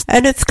years,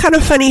 and it's kind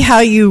of funny how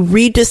you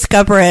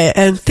rediscover it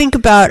and think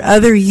about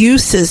other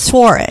uses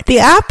for it. The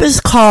app is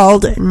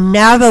called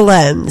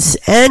Navilens,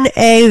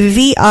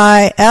 Navilens,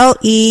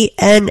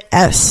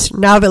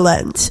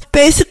 Navilens.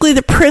 Basically,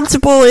 the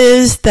principle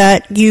is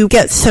that you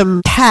get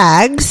some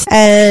tags,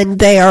 and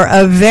they are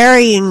of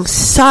varying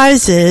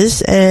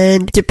sizes,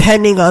 and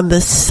depending on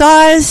the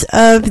size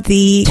of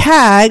the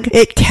tag,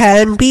 it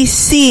can be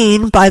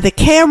seen by the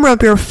camera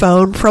of your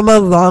phone from a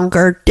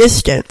longer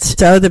distance.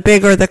 So the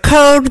bigger the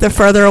code, the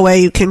further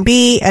away you can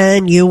be,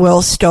 and you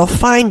will still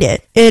find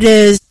it. It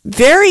is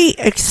very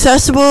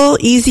accessible,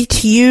 easy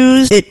to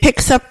use. It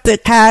picks up the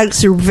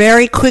tags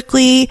very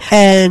quickly,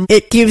 and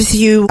it gives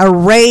you a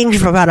range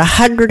of about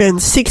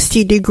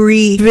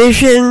 160-degree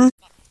vision.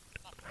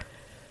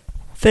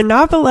 The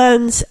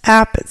Navilens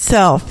app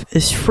itself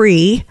is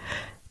free,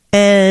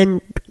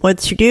 and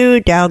once you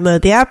do,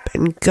 download the app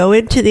and go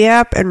into the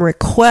app and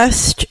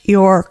request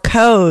your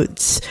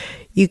codes.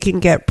 You can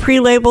get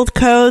pre-labeled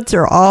codes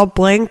or all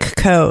blank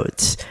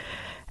codes,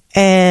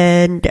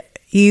 and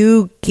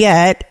you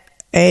get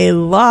a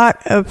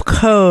lot of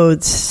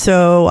codes.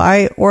 So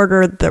I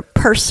ordered the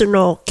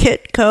personal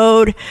kit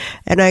code,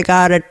 and I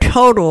got a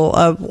total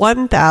of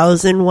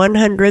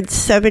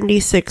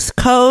 1,176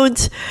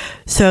 codes.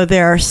 So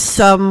there are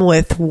some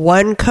with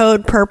one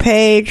code per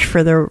page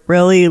for the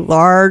really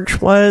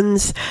large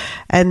ones,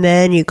 and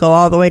then you go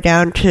all the way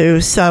down to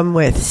some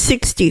with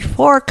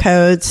 64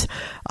 codes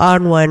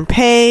on one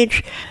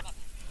page.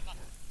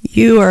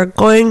 You are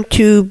going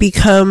to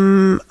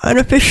become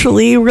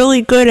unofficially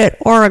really good at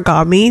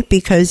origami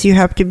because you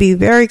have to be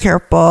very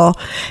careful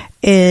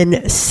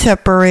in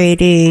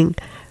separating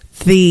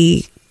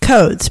the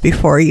codes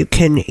before you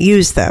can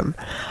use them.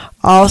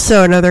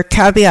 Also, another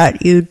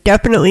caveat, you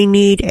definitely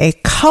need a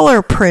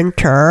color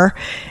printer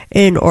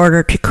in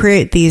order to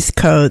create these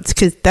codes,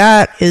 because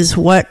that is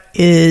what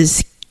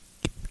is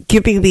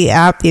giving the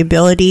app the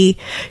ability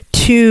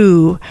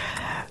to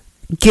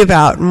give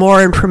out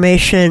more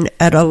information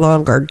at a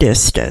longer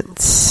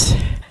distance.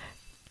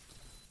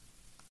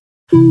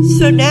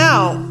 So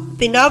now,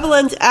 the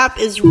Navilens app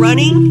is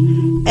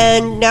running,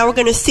 and now we're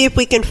going to see if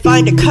we can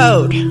find a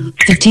code.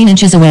 15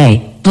 inches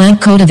away.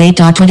 Blank code of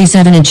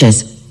 8.27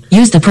 inches.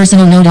 Use the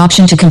personal note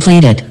option to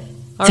complete it.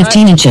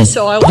 15 inches.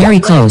 So I will Very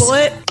close.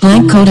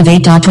 Blank code of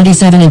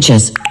 8.27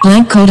 inches.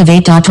 Blank code of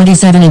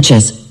 8.27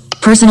 inches.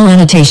 Personal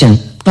annotation.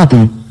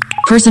 Button.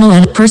 Personal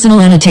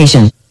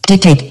annotation.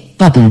 Dictate.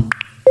 Button.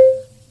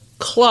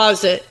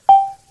 Closet.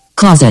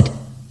 Closet.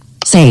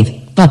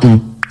 Save.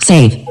 Button.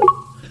 Save.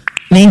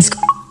 Main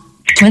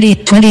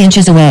 20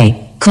 inches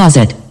away.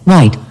 Closet.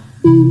 Right.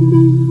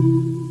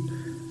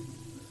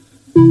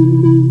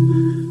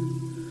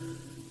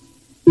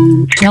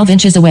 12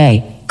 inches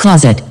away.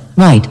 Closet.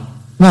 Right.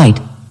 Right.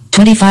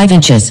 25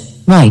 inches.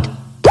 Right.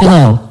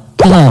 Below.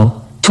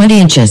 20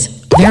 inches.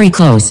 Very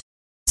close.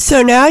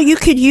 So now you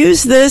could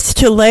use this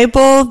to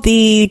label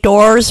the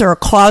doors or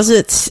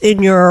closets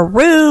in your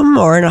room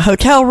or in a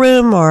hotel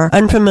room or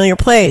unfamiliar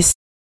place.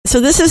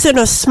 So this is in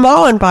a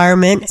small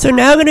environment. So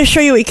now I'm going to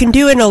show you what you can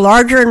do in a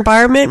larger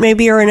environment.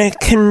 Maybe you're in a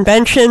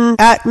convention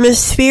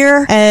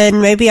atmosphere, and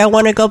maybe I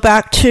want to go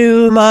back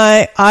to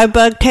my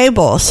iBug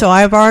table. So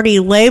I've already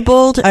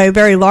labeled a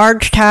very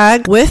large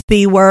tag with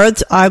the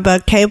words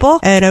iBug table,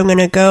 and I'm going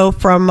to go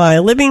from my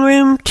living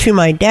room to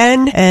my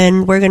den,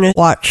 and we're going to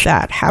watch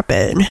that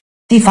happen.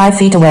 5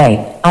 feet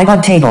away.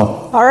 iBug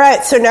table. All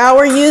right, so now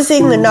we're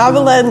using the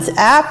Navilens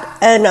app,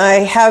 and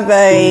I have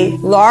a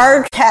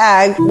large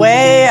tag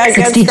way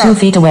against 62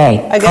 feet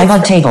away.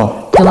 iBug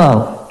table.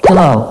 Below.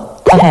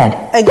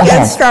 Ahead.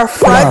 Against our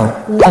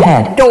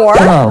front door.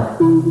 Below.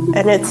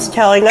 And it's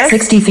telling us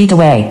 60 feet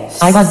away.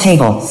 iBug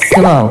table.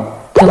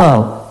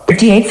 Below.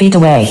 58 feet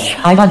away.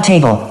 iBug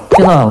table.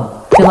 Below.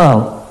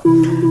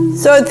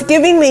 So it's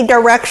giving me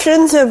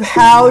directions of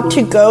how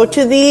to go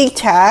to the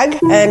tag,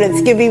 and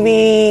it's giving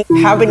me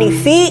how many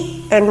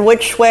feet and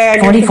which way I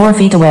need 44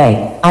 feet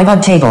away.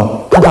 iBug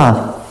table.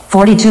 Above.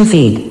 42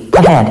 feet.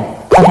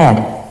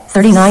 Ahead.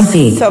 39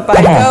 feet. So if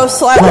I go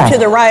slightly to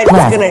the right,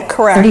 it's going to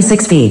correct.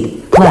 36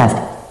 feet. Left.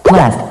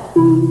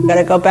 I'm going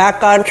to go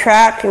back on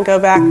track and go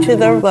back to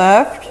the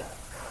left.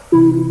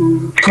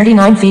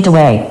 29 feet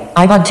away.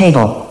 iBug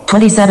table.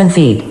 27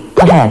 feet.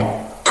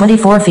 Ahead.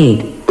 24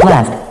 feet.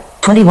 Left.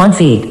 21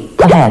 feet.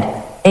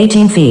 Ahead.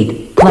 18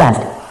 feet.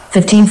 Left.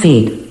 15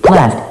 feet.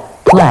 Left.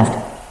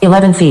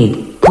 11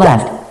 feet.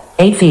 Left.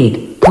 8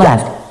 feet.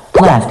 Left.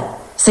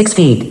 6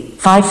 feet.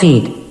 5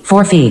 feet.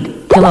 4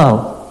 feet.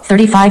 Below.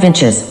 35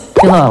 inches.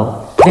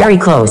 Below. Very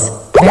close.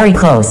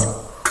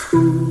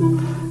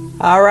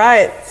 All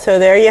right. So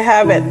there you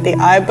have it. The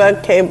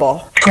iBug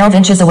table. 12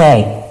 inches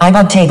away.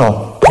 iBug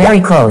table.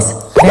 Very close.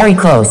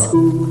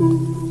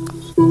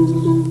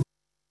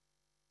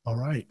 All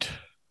right.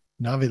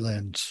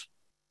 Navilens.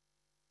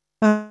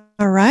 All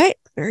right.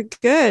 Very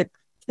good.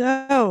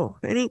 So,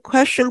 any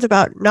questions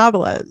about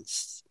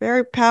Navilens?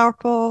 Very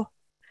powerful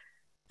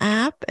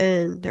app,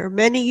 and there are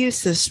many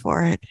uses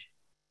for it.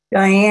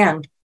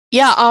 Diane.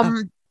 Yeah,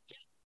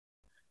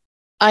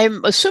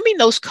 I'm assuming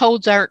those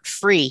codes aren't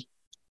free.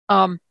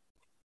 How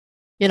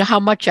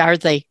much are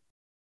they?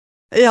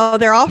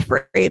 They're all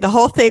free. The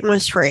whole thing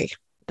was free.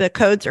 The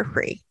codes are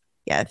free.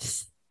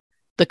 Yes.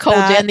 The codes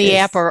and the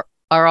app are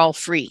all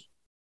free.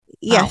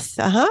 Yes.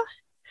 Wow.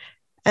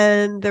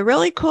 And the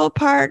really cool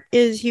part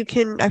is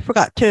I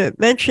forgot to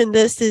mention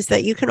this, is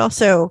that you can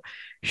also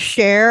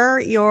share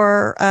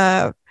your,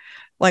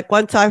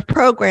 once I've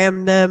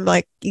programmed them,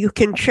 you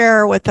can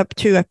share with up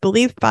to, I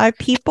believe, 5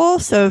 people.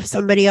 So if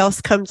somebody else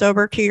comes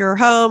over to your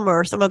home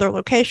or some other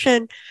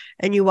location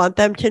and you want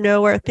them to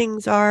know where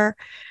things are,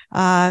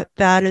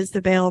 that is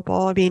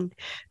available. I mean,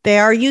 they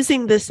are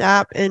using this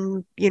app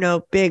in,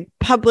 big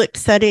public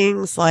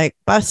settings like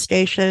bus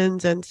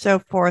stations and so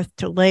forth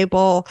to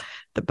label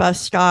the bus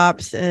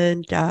stops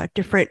and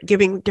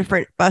giving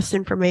different bus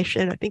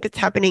information. I think it's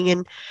happening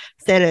in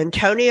San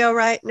Antonio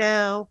right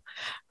now.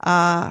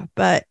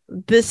 But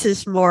this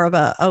is more of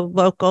a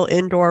local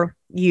indoor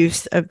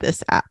use of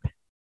this app.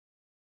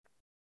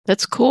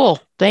 That's cool.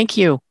 Thank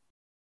you.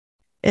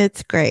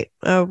 It's great.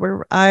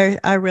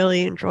 I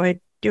really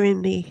enjoyed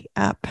doing the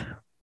app,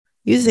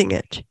 using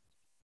it.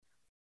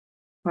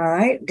 All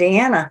right,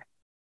 Deanna.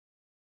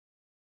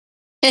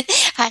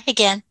 Hi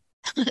again.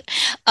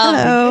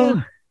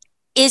 Hello.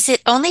 Is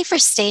it only for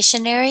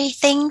stationary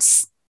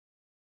things?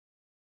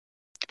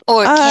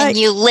 Or can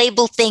you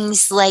label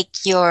things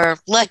like your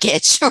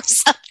luggage or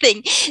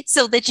something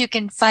so that you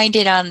can find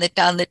it on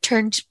the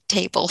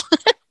turntable?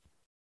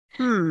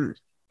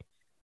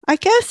 I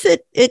guess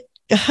it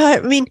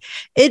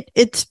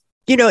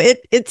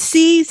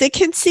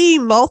can see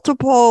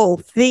multiple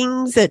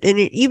things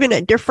even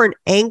at different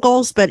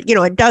angles, but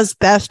it does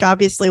best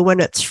obviously when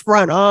it's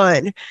front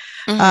on.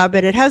 Mm-hmm.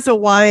 But it has a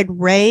wide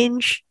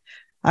range.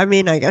 I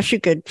mean, I guess you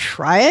could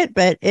try it,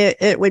 but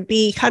it would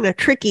be kind of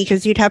tricky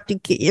because you'd have to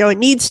it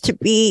needs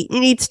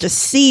to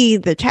see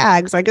the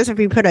tags. I guess if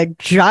you put a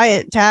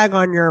giant tag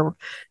on your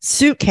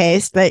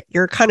suitcase, but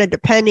you're kind of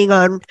depending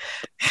on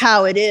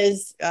how it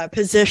is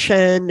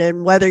positioned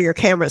and whether your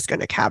camera is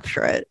going to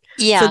capture it.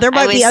 Yeah. So there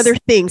might be other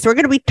things. We're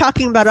going to be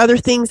talking about other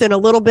things in a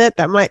little bit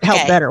that might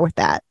help better with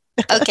that.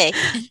 Okay.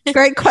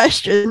 Great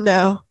question,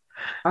 though.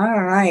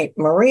 All right,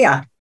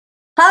 Maria.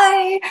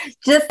 Hi,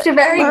 just a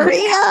very Maria.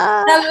 quick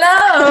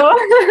hello.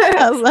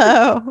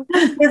 Hello.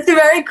 Just a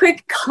very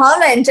quick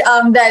comment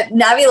that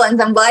Navulence,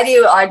 I'm glad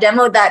you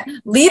demoed that.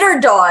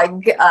 Leader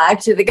Dog,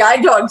 actually the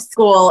guide dog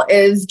school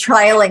is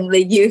trialing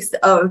the use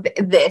of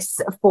this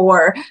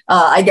for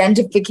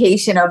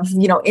identification of,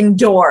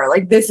 indoor,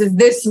 like this is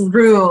this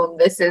room,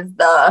 this is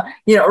the,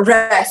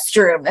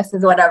 restroom, this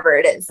is whatever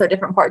it is. So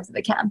different parts of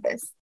the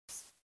campus.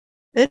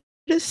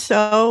 Is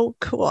so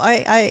cool.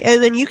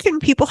 And then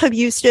people have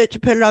used it to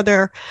put it on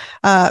their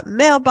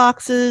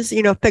mailboxes,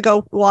 if they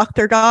go walk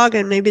their dog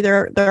and maybe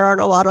there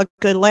aren't a lot of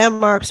good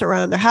landmarks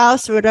around their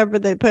house or whatever,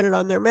 they put it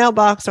on their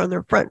mailbox, on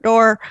their front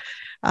door.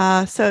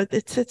 So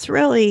it's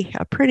really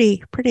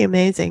pretty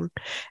amazing.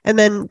 And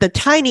then the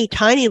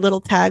tiny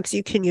little tags,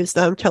 you can use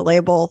them to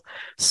label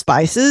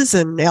spices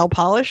and nail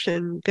polish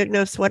and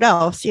goodness what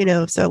else,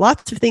 so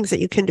lots of things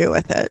that you can do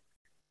with it.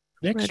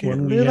 Next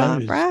one we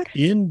have is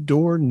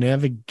indoor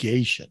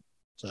navigation.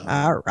 So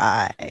all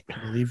right. I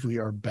believe we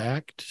are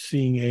back to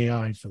seeing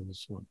AI for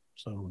this one.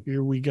 So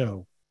here we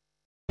go.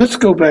 Let's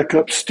go back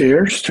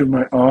upstairs to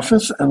my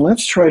office and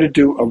let's try to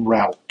do a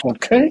route,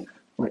 okay?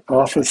 My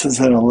office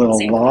is in a little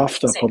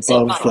loft up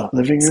above the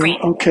living room.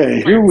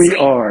 Okay, here we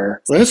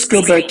are. Let's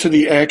go back to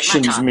the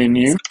actions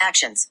menu.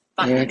 Actions.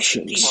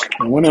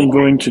 And what I'm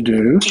going to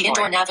do...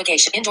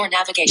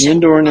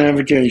 Indoor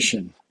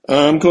navigation.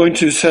 I'm going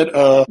to set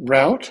a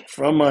route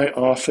from my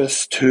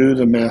office to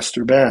the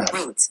master bath.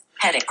 Routes.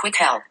 Heading. Quick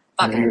help.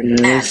 There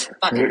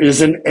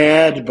is an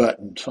add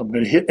button. So I'm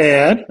going to hit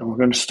add, and we're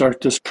going to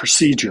start this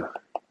procedure.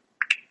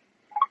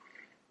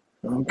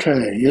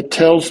 Okay, it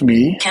tells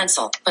me...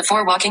 Cancel.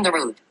 Before walking the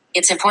route,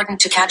 it's important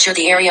to capture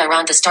the area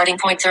around the starting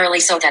point thoroughly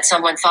so that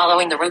someone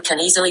following the route can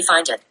easily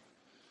find it.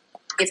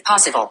 If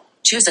possible,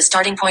 choose a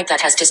starting point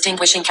that has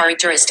distinguishing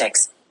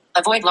characteristics.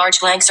 Avoid large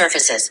blank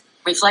surfaces,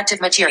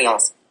 reflective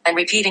materials, and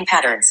repeating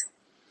patterns.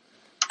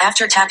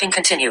 After tapping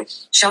continue,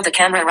 show the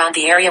camera around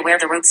the area where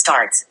the route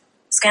starts.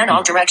 Scan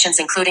all directions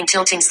including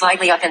tilting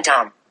slightly up and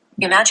down.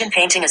 Imagine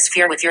painting a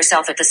sphere with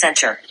yourself at the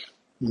center.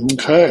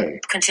 Okay.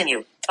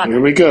 Continue.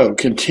 Here we go.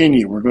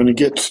 Continue. We're going to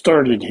get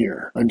started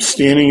here. I'm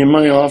standing in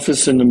my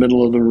office in the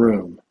middle of the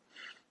room.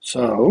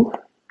 So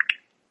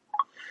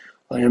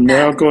I am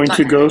now going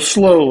to go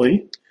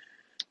slowly,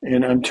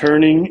 and I'm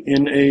turning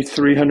in a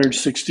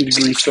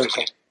 360-degree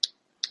circle.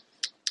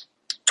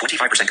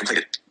 25%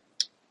 completed.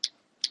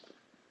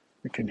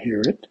 I can hear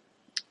it.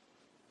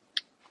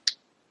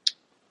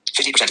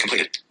 50%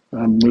 completed.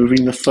 I'm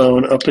moving the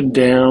phone up and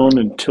down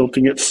and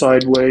tilting it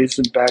sideways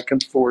and back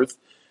and forth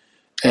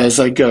as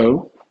I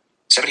go.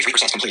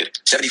 73% completed.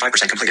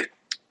 75% completed.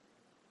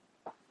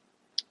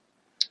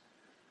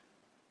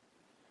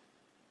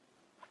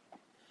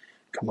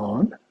 Come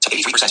on.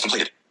 83%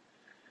 completed.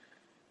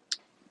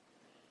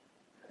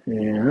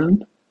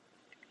 And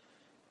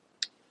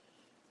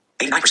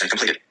 95%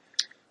 completed.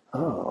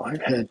 Oh,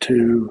 I've had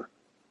to.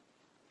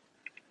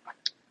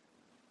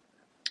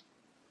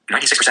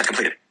 96%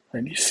 completed.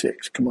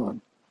 96, come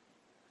on.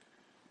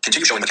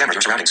 Continue showing the camera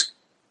your surroundings.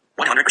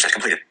 100%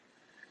 completed.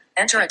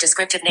 Enter a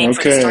descriptive name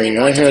for the Okay, starting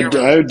point of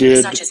your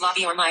room, such as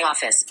lobby or my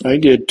office. I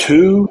did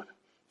 2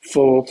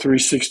 full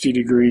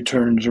 360-degree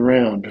turns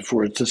around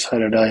before it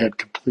decided I had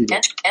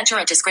completed. Enter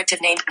a descriptive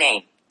name.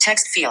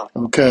 Text field.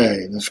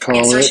 Okay, let's call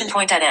Insertion it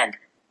point at end.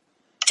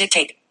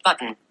 Dictate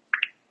button.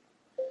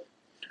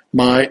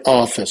 My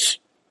office.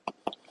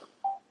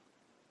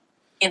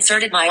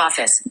 Inserted my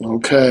office.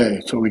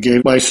 Okay, so we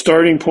gave my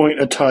starting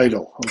point a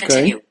title. Okay.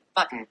 Continue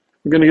button.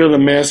 We're going to go to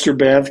the master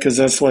bath because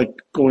that's like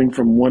going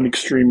from one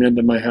extreme end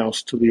of my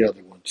house to the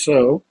other one.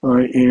 So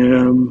I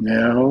am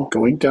now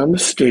going down the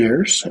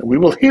stairs, and we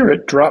will hear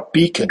it drop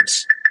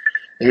beacons.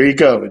 There you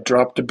go. It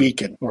dropped a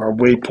beacon or a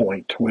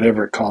waypoint,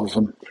 whatever it calls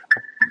them.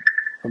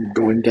 I'm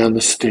going down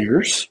the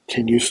stairs.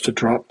 Continues to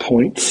drop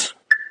points.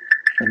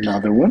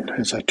 Another one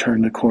as I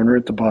turn the corner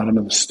at the bottom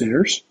of the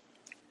stairs.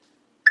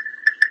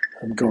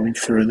 I'm going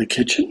through the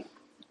kitchen.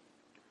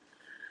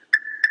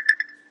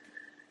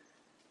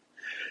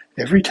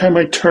 Every time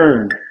I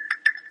turn,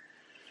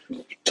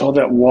 it's all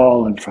that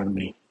wall in front of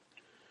me.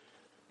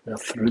 Now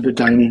through the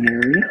dining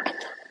area.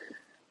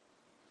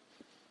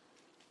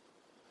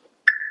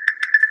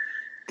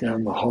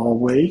 Down the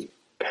hallway,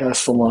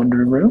 past the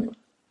laundry room.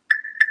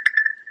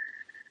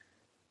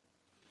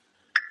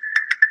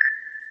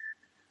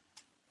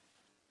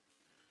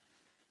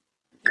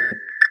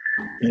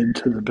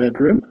 Into the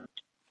bedroom.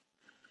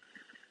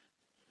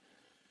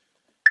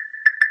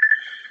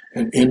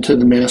 And into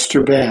the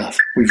master bath.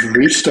 We've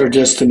reached our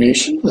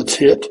destination. Let's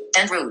hit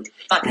End route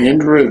button.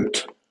 End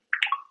route.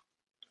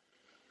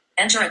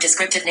 Enter a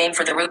descriptive name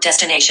for the route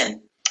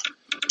destination.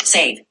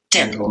 Save.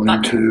 Dim. Going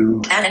button.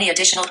 to Add any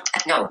additional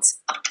notes.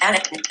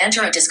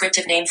 Enter a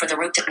descriptive name for the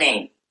route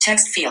name.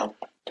 Text field.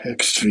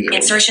 Text field.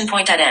 Insertion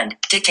point at end.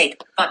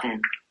 Dictate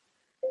button.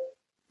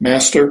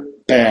 Master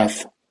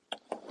bath.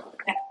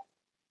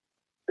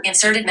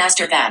 Inserted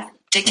master bath.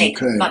 Dictate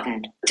Okay.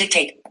 button.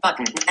 Dictate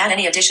button. Add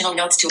any additional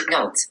notes to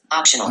notes.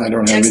 Optional. I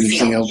don't have Text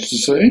anything field. else to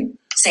say.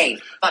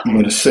 Save I'm button.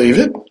 going to save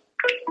it.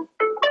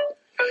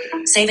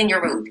 Saving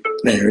your route.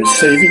 There, it's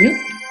saving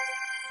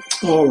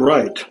it. All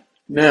right.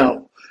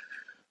 Now,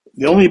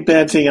 the only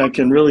bad thing I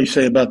can really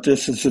say about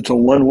this is it's a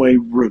one-way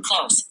route.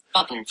 Close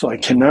button. So I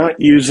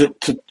cannot use it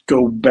to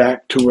go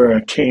back to where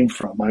I came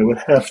from. I would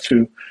have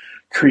to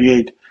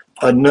create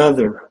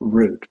another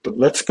route. But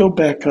let's go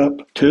back up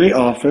to the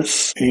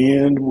office,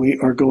 and we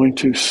are going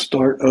to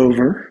start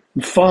over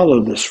and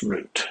follow this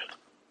route.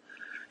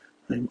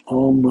 I'm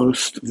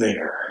almost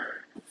there.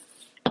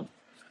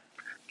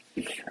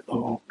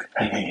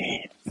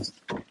 Okay.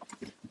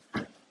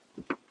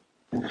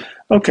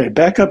 Okay,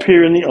 back up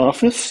here in the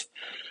office.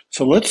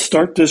 So let's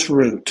start this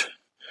route.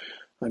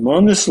 I'm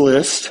on this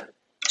list.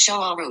 Show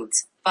all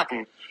routes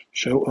button.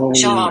 Show all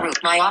Show all route. route.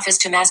 My office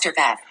to master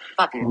bath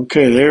button.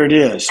 Okay, there it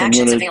is.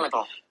 Actions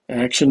available.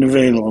 Action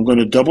available. I'm going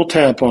to double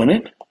tap on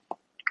it.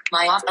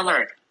 My off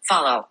alert.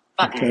 Follow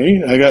button.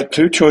 Okay, I got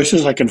 2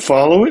 choices. I can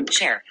follow it.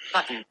 Share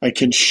button. I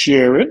can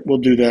share it. We'll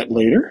do that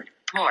later.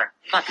 More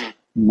button.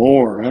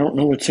 More. I don't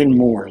know what's in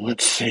more.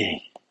 Let's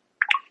see.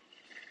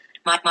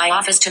 My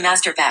office to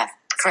master bath.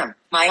 From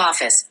my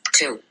office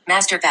to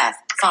master bath.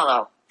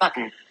 Follow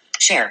button.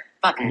 Share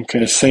button.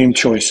 Okay, same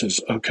choices.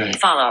 Okay.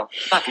 Follow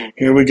button.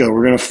 Here we go.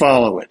 We're going to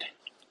follow it.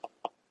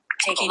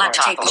 Taking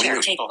laptop.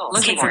 Table.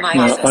 Looking for my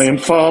Now, office. I am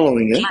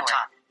following it.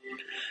 Laptop.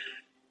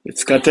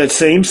 It's got that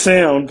same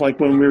sound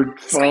like when we were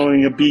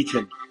following a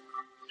beacon.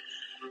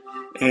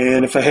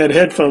 And if I had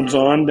headphones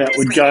on, that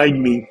would guide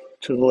me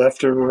to the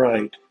left or the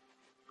right.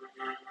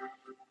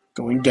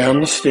 Going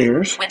down the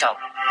stairs. Window.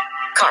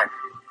 Car.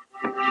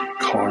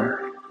 Car.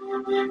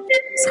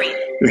 Screen.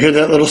 You hear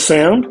that little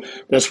sound?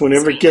 That's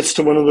whenever it gets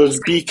to one of those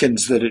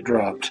beacons that it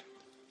dropped.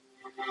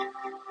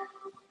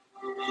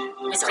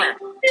 Screen.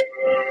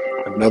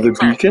 Another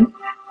beacon.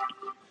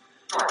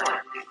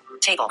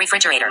 Table.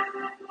 Refrigerator.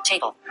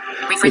 Table.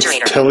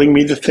 Refrigerator. It's telling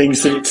me the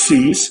things that it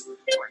sees.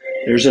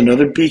 There's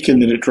another beacon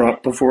that it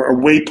dropped before, a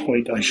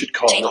waypoint, I should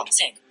call Table. it.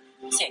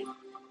 Sink.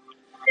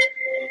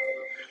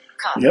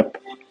 Cup. Yep.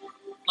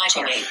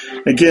 Microwave.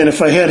 Again,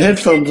 if I had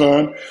headphones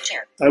on,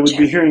 Chair. I would Chair.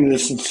 be hearing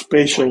this in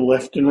spatial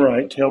left and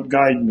right to help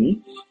guide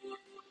me.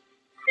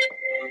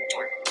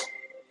 Door.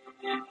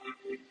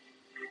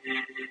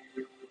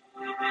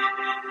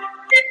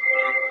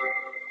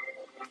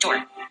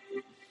 Door.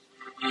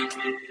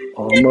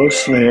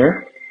 Almost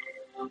there.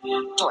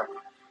 Door.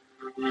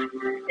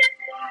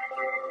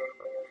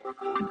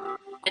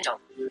 Window.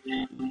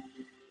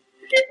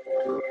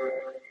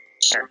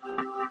 Sure.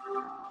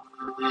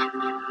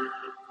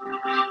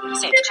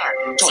 Save chart.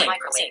 Door.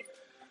 Microwave.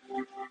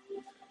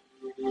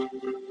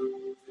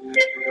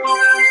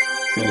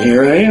 And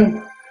here I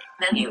am,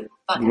 Menu.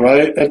 Button.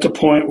 right at the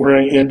point where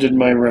I ended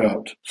my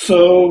route.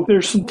 So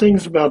there's some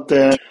things about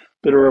that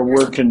are a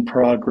work in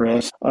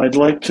progress. I'd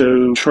like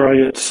to try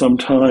it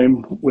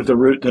sometime with a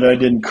route that I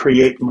didn't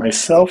create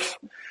myself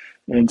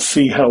and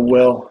see how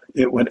well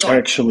it would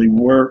actually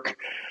work.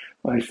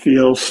 I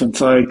feel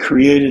since I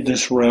created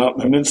this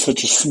route, I'm in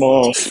such a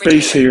small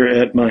space here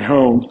at my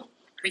home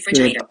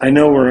that I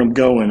know where I'm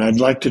going. I'd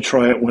like to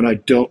try it when I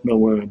don't know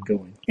where I'm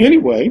going.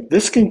 Anyway,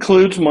 this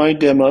concludes my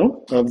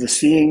demo of the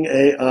Seeing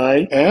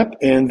AI app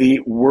and the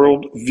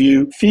World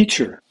View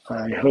feature.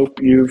 I hope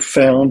you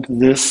found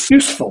this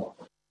useful.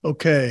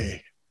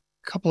 Okay,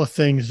 a couple of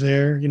things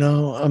there.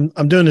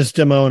 I'm doing this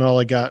demo and all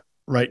I got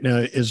right now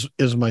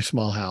is my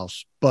small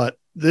house, but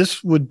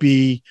this would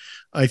be,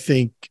 I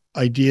think,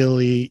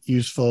 ideally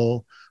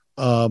useful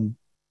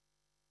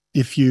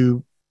if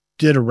you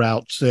did a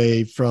route,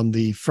 say, from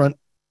the front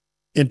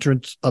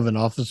entrance of an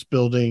office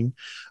building,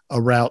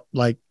 a route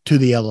like to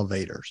the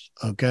elevators,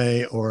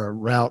 okay, or a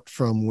route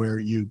from where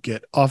you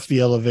get off the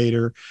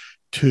elevator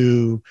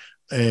to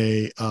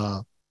a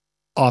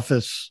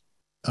office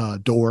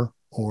door,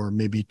 or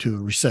maybe to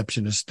a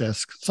receptionist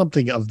desk,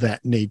 something of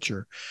that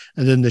nature.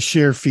 And then the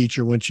share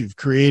feature, once you've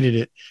created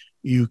it,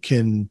 you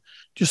can,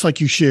 just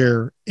like you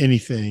share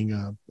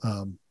anything,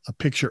 a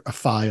picture, a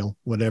file,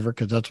 whatever,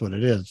 because that's what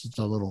it is. It's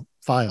a little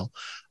file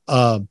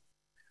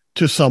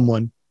to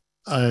someone,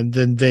 and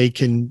then they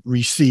can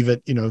receive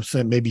it,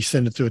 maybe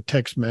send it through a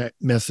text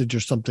message or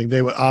something.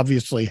 They would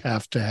obviously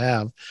have to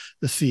have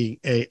the Seeing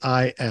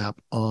AI app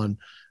on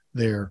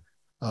their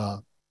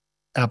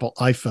Apple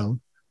iPhone.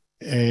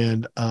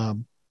 And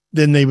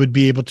then they would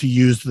be able to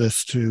use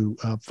this to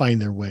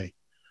find their way.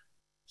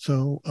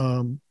 So,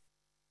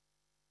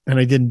 and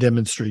I didn't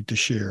demonstrate the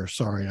share.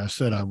 Sorry, I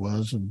said I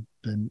was, and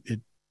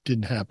it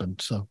didn't happen.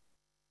 So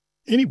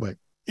anyway,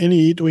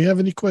 do we have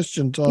any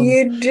questions on?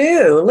 You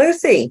do,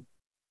 Lucy.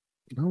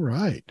 All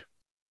right.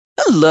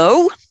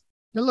 Hello.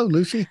 Hello,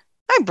 Lucy.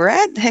 Hi,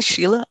 Brad. Hi,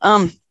 Sheila.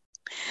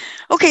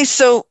 Okay,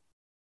 so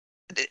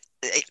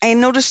I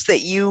noticed that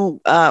you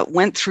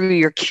went through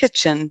your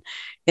kitchen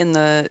in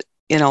the,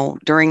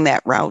 during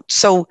that route.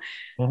 So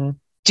do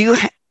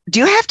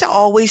you have to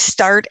always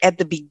start at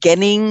the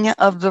beginning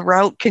of the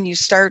route? Can you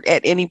start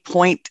at any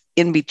point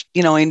in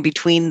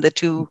between the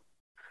two,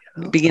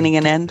 beginning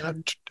and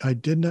end? I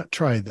did not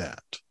try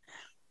that.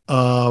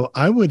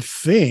 I would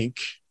think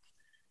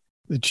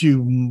that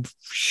you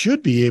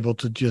should be able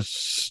to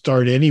just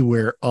start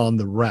anywhere on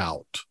the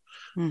route.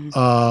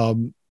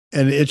 And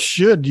it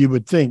should, you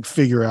would think,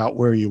 figure out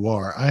where you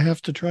are. I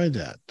have to try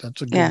that.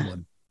 That's a good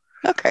one.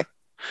 Okay.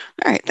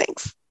 All right.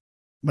 Thanks.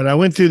 But I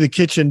went through the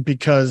kitchen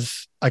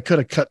because I could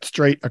have cut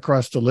straight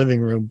across the living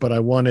room, but I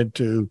wanted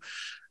to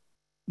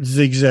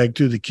zigzag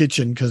through the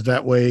kitchen because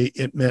that way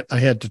it meant I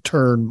had to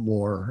turn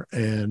more.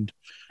 And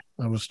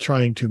I was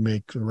trying to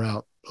make the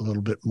route a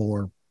little bit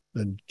more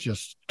than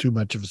just too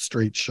much of a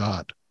straight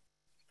shot.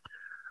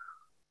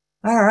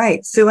 All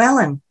right. Sue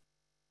Ellen.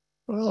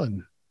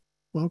 Ellen,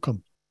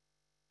 welcome.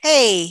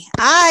 Hey,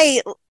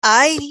 I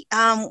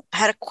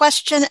had a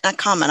question and a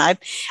comment. I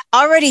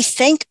already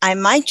think I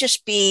might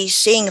just be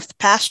seeing if the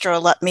pastor will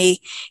let me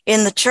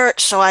in the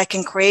church so I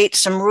can create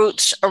some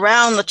routes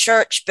around the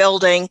church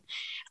building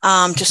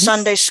to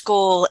Sunday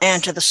school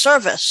and to the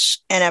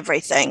service and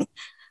everything,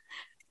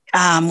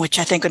 which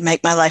I think would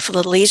make my life a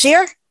little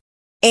easier.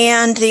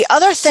 And the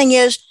other thing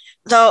is,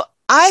 though,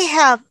 I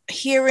have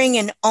hearing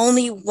in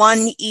only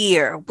one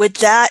ear with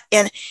that,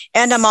 and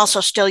I'm also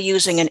still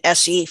using an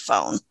SE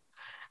phone.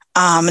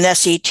 An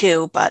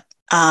SE2, but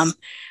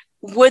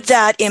would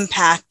that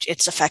impact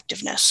its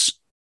effectiveness?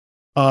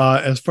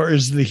 As far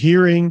as the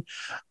hearing,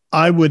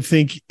 I would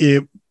think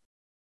it's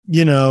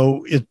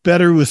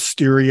better with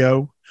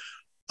stereo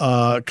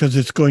because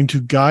it's going to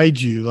guide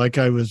you like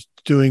I was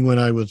doing when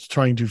I was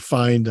trying to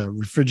find a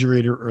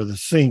refrigerator or the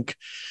sink.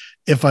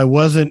 If I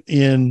wasn't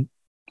in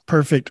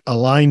perfect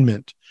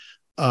alignment,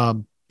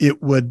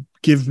 it would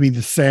give me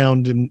the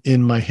sound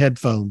in my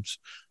headphones.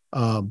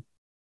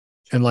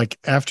 And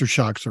like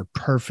aftershocks are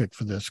perfect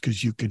for this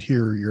because you can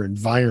hear your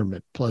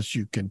environment. Plus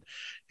you can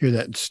hear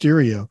that in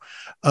stereo.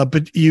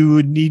 But you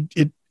would need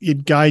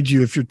it guides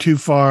you. If you're too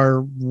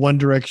far one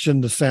direction,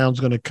 the sound's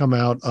going to come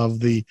out of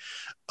the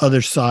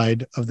other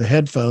side of the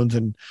headphones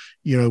and,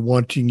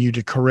 wanting you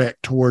to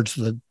correct towards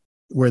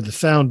where the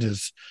sound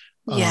is.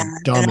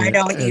 Dominant. And I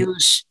don't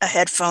use a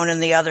headphone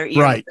in the other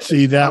ear. Right.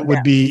 See, that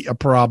would be a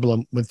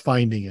problem with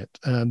finding it.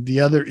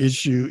 The other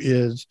issue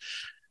is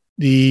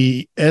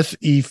the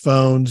SE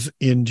phones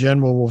in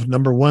general,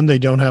 number one, they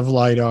don't have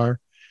LiDAR,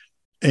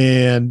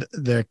 and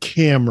their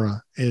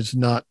camera is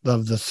not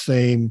of the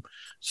same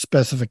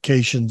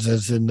specifications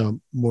as in the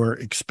more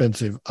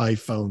expensive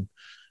iPhone,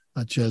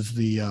 such as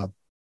the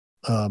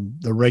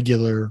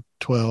regular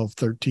 12,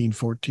 13,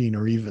 14,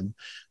 or even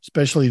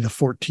especially the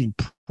 14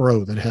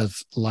 Pro that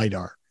has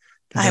LiDAR.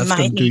 I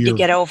might need to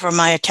get over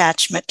my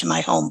attachment to my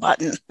home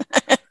button.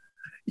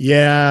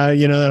 Yeah,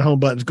 that home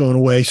button's going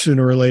away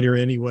sooner or later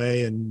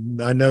anyway.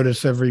 And I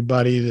notice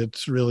everybody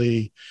that's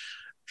really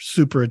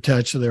super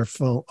attached to their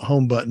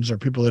home buttons are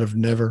people that have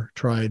never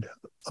tried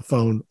a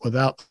phone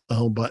without the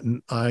home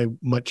button. I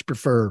much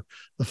prefer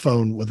the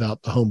phone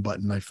without the home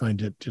button. I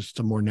find it just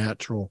a more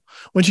natural.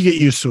 Once you get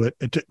used to it,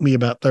 it took me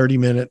about 30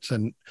 minutes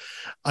and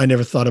I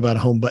never thought about a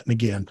home button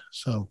again.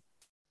 So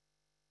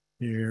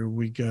Here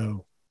we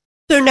go.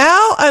 So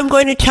now I'm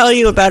going to tell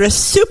you about a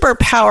super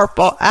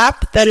powerful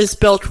app that is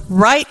built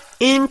right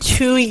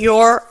into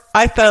your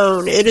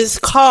iPhone. It is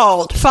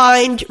called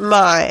Find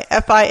My,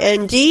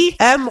 Findmy.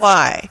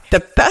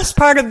 The best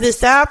part of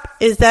this app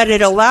is that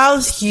it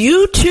allows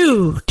you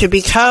too to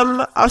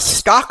become a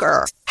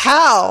stalker.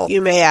 How,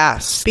 you may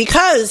ask?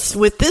 Because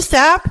with this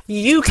app,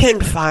 you can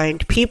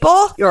find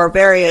people, your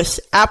various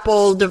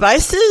Apple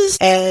devices,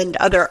 and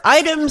other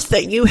items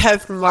that you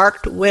have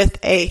marked with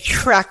a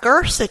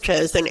tracker, such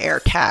as an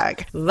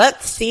AirTag.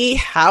 Let's see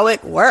how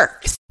it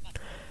works.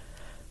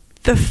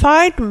 The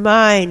Find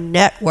My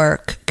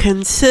network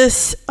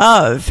consists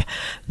of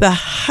the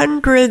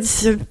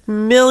hundreds of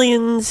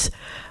millions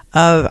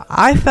of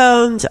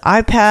iPhones,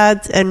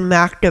 iPads, and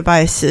Mac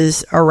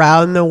devices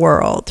around the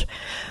world.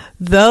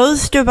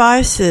 Those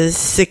devices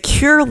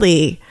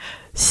securely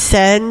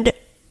send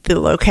the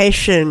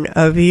location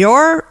of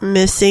your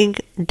missing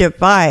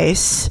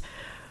device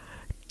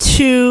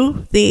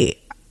to the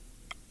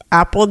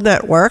Apple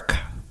network,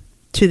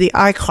 to the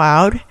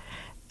iCloud,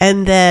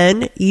 and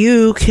then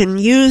you can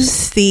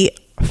use the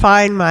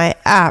Find My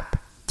app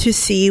to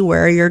see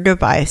where your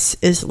device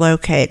is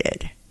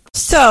located.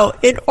 So,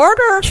 in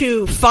order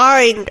to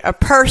find a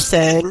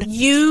person,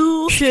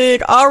 you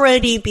should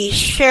already be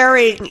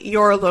sharing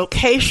your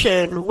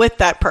location with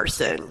that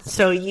person.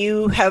 So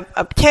you have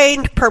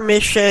obtained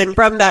permission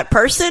from that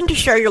person to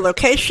share your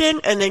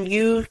location, and then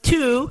you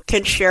too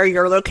can share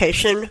your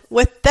location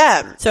with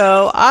them.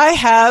 So I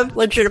have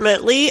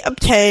legitimately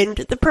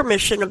obtained the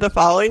permission of the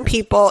following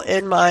people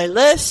in my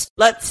list.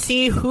 Let's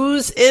see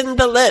who's in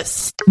the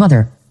list.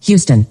 Mother,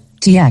 Houston,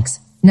 TX,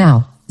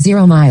 now,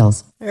 0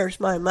 miles.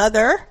 There's my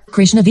mother.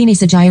 Krishnavini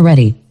Sajaya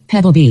Reddy,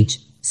 Pebble Beach,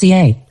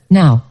 CA,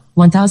 now,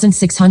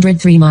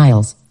 1,603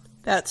 miles.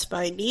 That's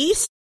my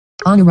niece.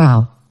 Anu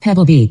Rao,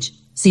 Pebble Beach,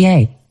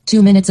 CA,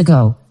 2 minutes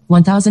ago,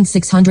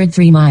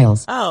 1,603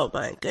 miles. Oh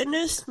my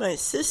goodness, my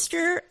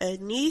sister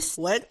and niece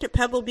went to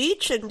Pebble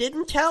Beach and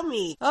didn't tell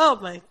me. Oh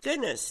my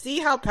goodness,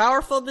 see how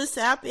powerful this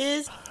app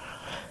is?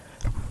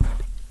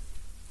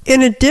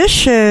 In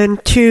addition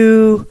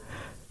to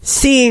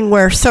seeing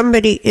where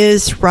somebody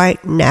is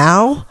right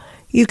now,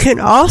 you can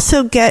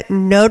also get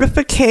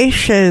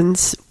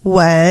notifications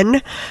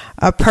when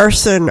a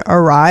person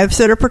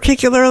arrives at a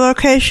particular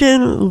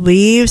location,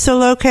 leaves a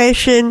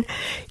location.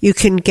 You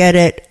can get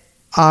it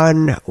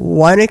on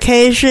one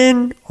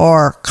occasion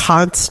or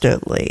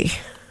constantly.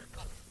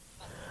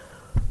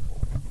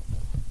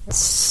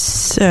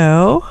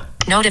 So,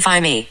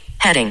 notify me,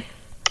 heading,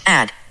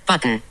 add,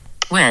 button,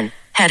 when,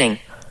 heading,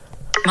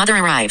 mother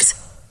arrives.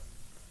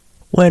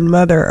 When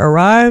mother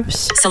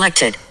arrives.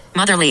 Selected.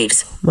 Mother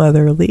leaves.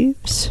 Mother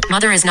leaves.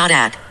 Mother is not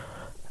at.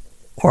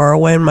 Or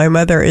when my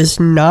mother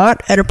is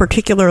not at a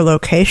particular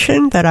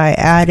location that I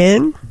add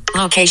in.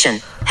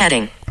 Location.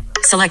 Heading.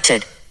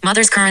 Selected.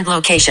 Mother's current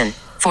location.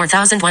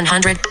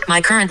 4,100.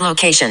 My current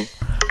location.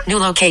 New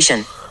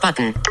location.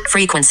 Button.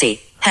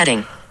 Frequency.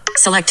 Heading.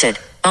 Selected.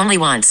 Only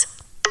once.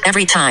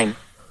 Every time.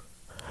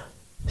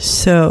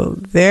 So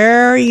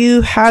there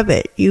you have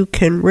it. You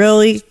can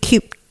really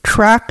keep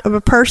track of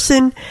a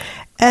person,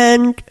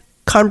 and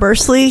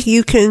conversely,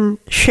 you can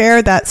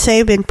share that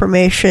same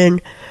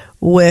information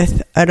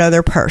with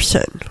another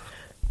person.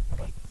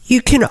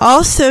 You can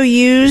also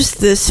use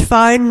this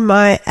Find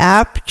My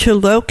app to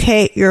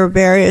locate your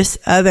various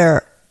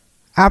other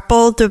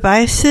Apple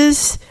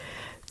devices.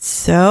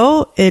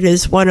 So it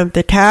is one of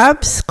the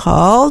tabs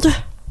called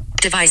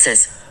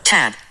Devices.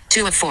 Tab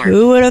 2 of 4.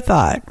 Who would have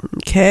thought?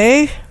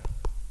 Okay.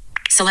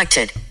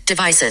 Selected.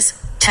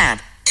 Devices. Tab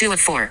 2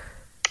 of 4.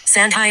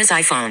 Sandhya's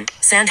iPhone.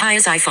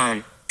 Sandhya's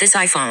iPhone. This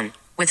iPhone.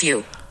 With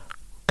you.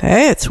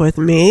 Okay, it's with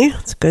me.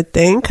 It's a good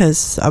thing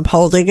because I'm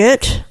holding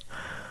it.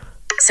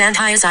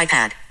 Sandhya's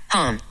iPad.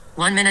 Home.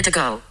 1 minute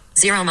ago.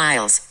 0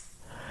 miles.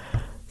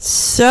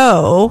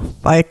 So,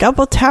 if I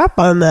double tap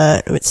on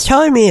that, it's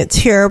telling me it's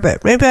here,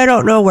 but maybe I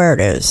don't know where it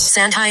is.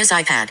 Sandhya's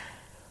iPad.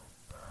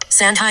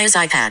 Sandhya's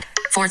iPad.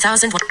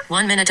 4,000.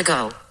 1 minute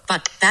ago.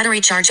 But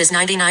battery charge is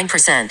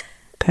 99%.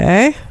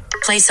 Okay.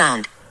 Play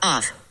sound.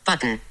 Off.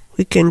 Button.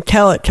 We can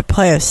tell it to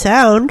play a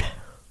sound.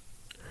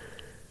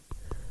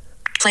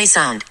 Play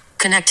sound.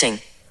 Connecting.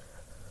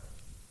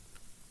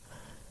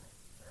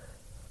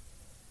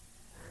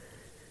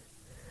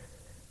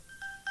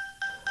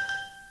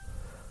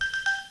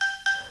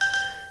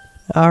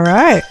 All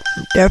right.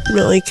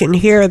 Definitely can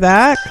hear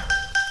that.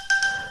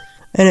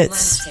 And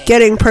it's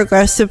getting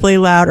progressively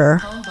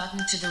louder.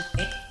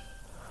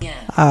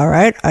 All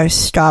right. I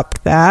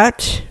stopped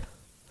that.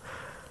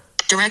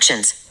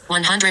 Directions.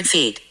 100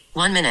 feet.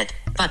 1 minute.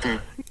 Button.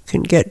 You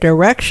can get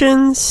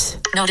directions.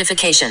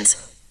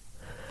 Notifications.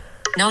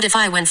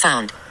 Notify when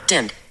found.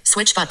 Dimmed.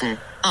 Switch button.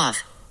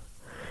 Off.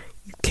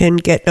 You can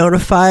get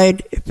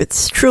notified if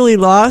it's truly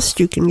lost.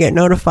 You can get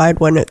notified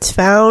when it's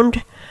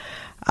found.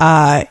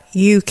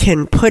 You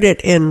can put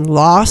it in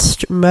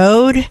lost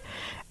mode,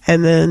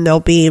 and then there'll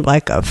be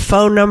like a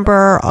phone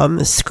number on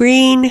the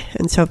screen.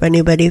 And so if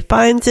anybody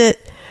finds it,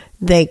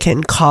 they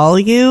can call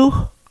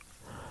you.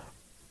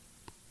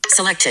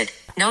 Selected.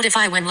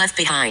 Notify when left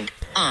behind.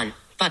 On.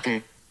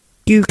 Button.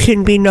 You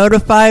can be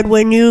notified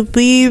when you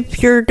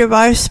leave your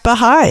device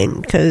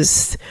behind,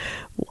 because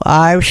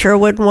I sure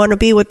wouldn't want to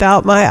be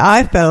without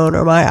my iPhone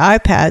or my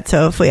iPad.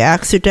 So if we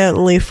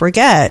accidentally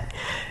forget,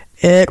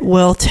 it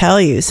will tell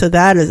you. So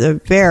that is a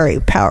very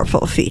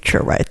powerful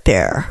feature right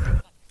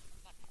there.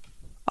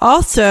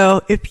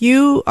 Also, if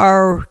you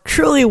are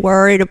truly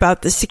worried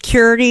about the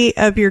security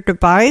of your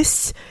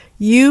device,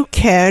 you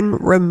can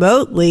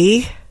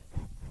remotely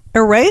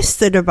erase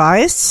the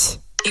device.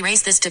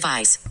 Erase this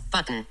device.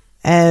 Button.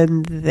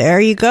 And there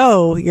you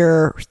go.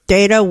 Your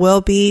data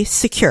will be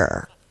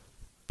secure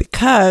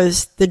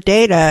because the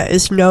data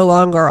is no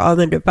longer on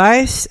the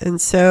device, and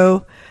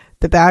so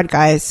the bad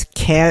guys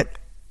can't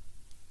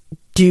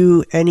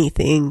do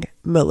anything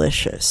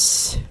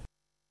malicious.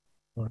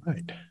 All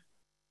right.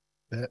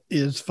 That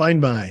is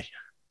Find My.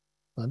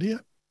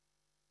 Sandhya?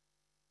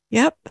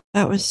 Yep,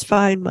 that was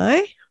Find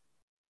My.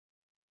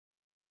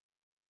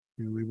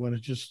 Do we want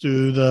to just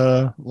do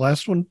the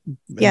last one?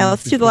 Yeah,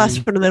 let's do the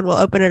last one, and then we'll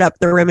open it up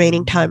the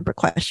remaining time for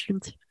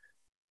questions.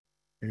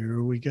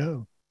 Here we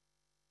go.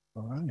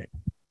 All right.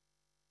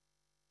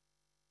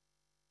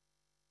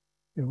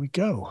 Here we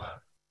go.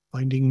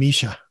 Finding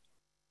Misha.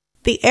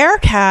 The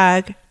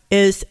AirTag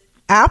is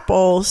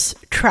Apple's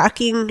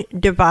tracking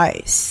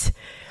device.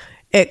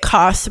 It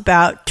costs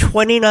about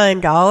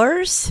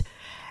 $29,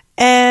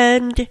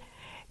 and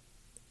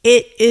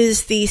it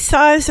is the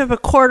size of a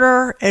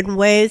quarter and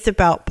weighs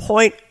about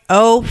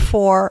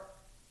 0.04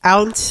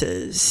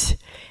 ounces.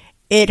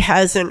 It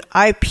has an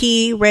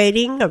IP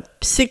rating of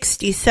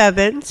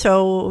 67,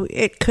 so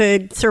it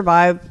could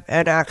survive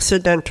an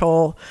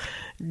accidental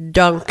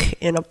dunk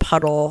in a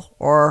puddle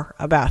or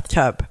a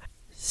bathtub.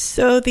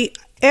 So the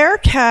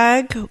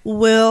AirTag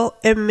will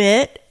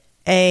emit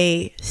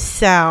a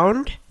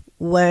sound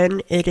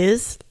when it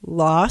is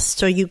lost,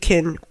 so you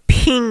can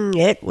ping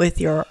it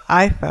with your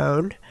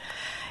iPhone.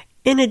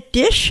 In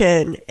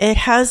addition, it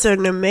has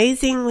an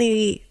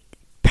amazingly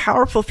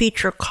powerful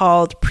feature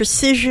called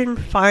precision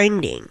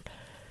finding.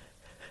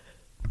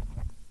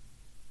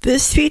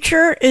 This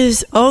feature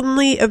is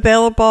only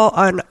available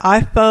on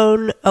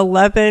iPhone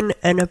 11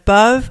 and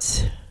above.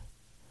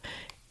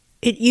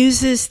 It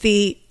uses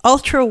the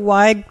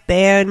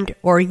ultra-wideband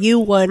or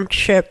U1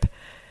 chip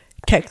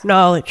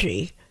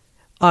technology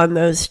on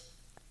those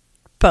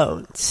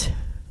phones.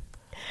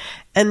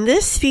 And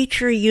this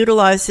feature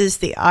utilizes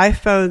the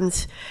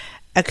iPhone's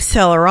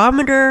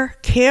accelerometer,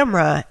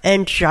 camera,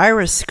 and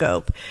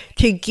gyroscope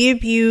to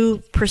give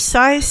you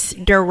precise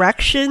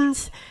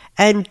directions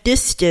and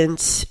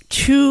distance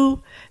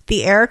to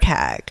the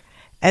AirTag.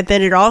 And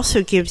then it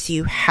also gives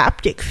you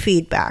haptic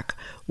feedback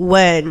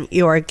when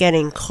you are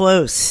getting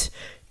close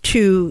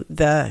to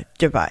the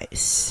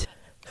device.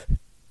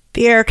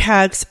 The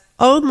AirTags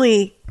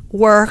only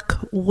work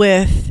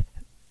with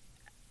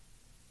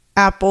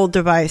Apple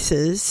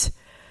devices,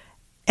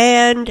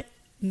 and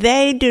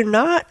they do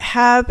not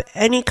have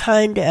any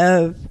kind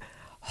of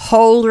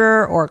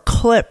holder or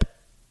clip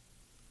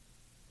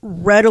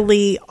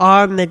readily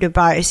on the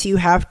device. You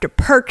have to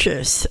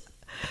purchase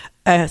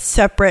a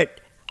separate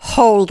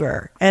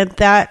holder, and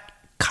that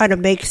kind of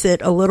makes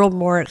it a little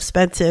more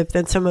expensive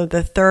than some of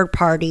the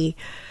third-party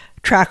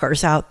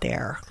trackers out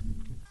there.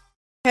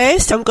 Okay,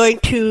 so I'm going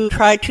to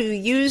try to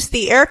use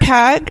the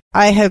AirTag.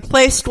 I have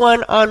placed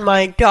one on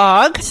my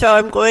dog, so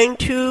I'm going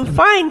to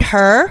find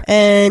her,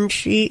 and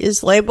she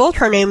is labeled.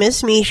 Her name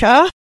is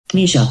Misha.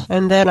 Misha.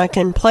 And then I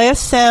can play a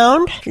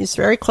sound. She's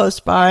very close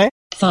by.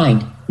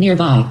 Find.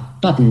 Nearby.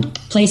 Button.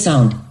 Play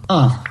sound.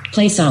 Off.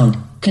 Play sound.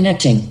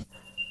 Connecting.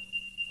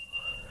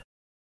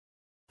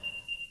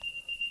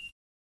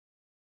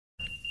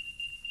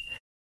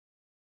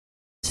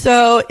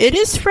 So it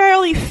is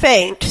fairly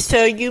faint,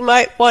 so you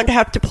might want to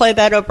have to play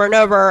that over and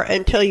over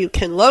until you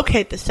can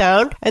locate the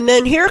sound. And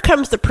then here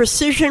comes the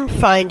precision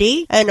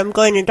finding, and I'm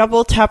going to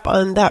double tap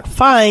on that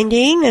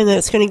finding, and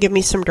it's going to give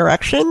me some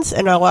directions,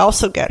 and I'll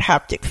also get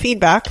haptic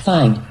feedback.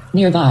 Find.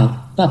 Nearby.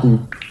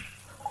 Button.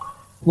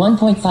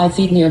 1.5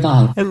 feet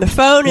nearby. And the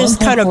phone is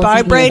kind of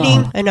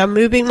vibrating, and I'm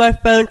moving my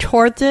phone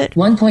towards it.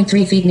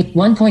 1.3 feet,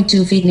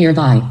 1.2 feet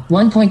nearby.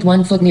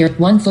 1.1 foot near,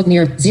 1 foot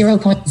near,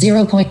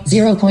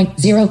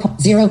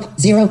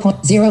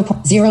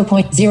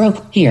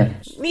 0.0.0.0.0.0.0.0 here.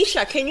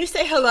 Misha, can you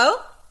say hello?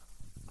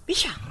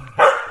 Misha.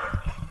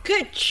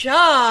 Good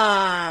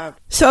job.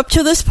 So up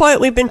to this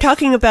point, we've been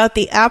talking about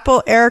the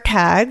Apple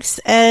AirTags,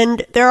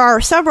 and there are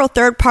several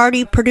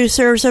third-party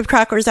producers of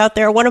trackers out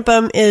there. One of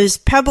them is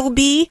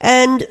Pebblebee,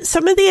 and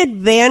some of the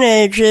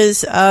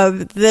advantages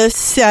of this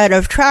set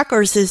of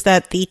trackers is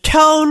that the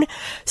tone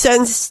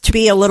tends to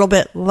be a little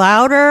bit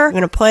louder. I'm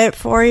going to play it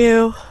for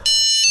you.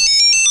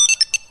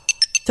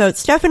 So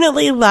it's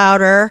definitely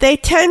louder. They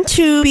tend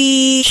to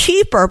be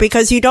cheaper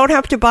because you don't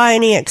have to buy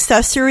any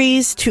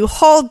accessories to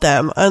hold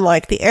them,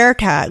 unlike the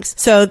AirTags.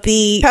 So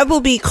the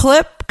Pebblebee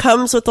clip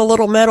comes with a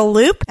little metal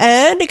loop,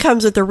 and it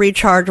comes with a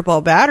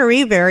rechargeable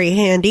battery, very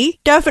handy.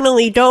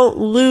 Definitely don't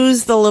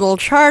lose the little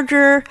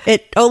charger.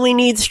 It only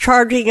needs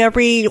charging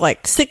every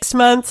 6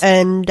 months,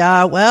 and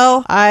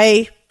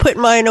I put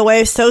mine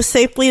away so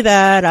safely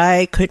that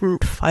I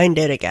couldn't find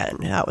it again.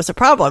 That was a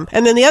problem.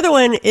 And then the other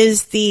one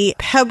is the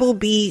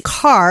Pebblebee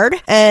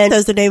card. And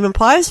as the name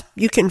implies,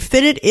 you can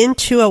fit it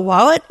into a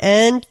wallet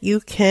and you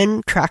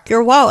can track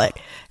your wallet.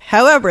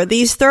 However,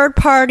 these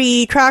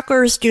third-party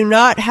trackers do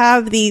not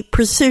have the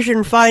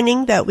precision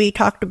finding that we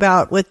talked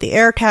about with the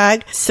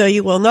AirTag, so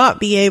you will not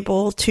be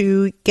able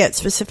to get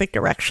specific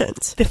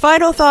directions. The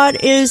final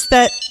thought is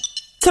that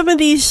some of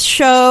these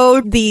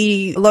show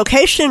the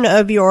location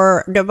of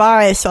your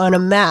device on a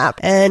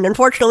map, and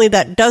unfortunately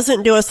that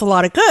doesn't do us a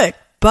lot of good.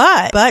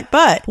 But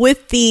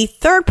with the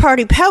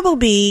third-party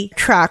Pebblebee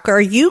tracker,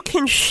 you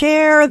can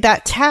share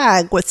that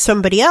tag with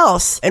somebody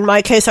else. In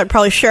my case, I'd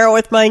probably share it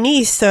with my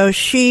niece so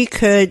she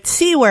could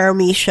see where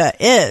Misha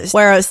is,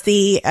 whereas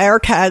the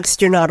AirTags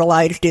do not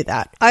allow you to do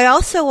that. I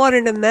also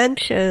wanted to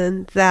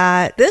mention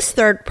that this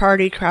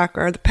third-party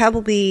tracker, the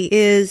Pebblebee,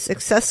 is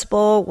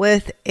accessible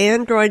with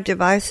Android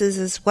devices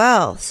as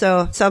well.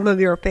 So if some of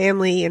your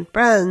family and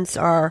friends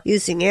are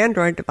using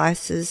Android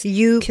devices,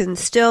 you can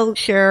still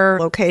share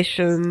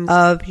locations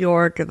of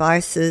your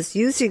devices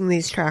using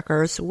these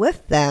trackers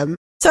with them.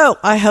 So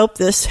I hope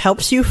this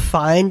helps you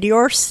find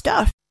your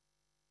stuff.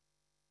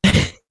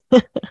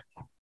 A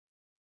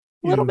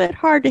little bit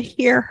hard to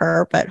hear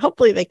her, but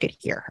hopefully they could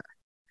hear her.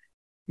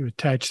 You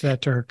attach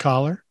that to her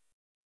collar?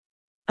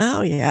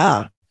 Oh,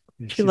 yeah.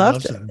 She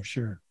loves it. I'm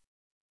sure.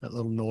 That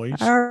little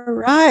noise. All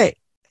right.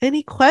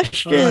 Any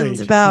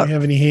questions about... Do we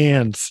have any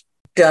hands?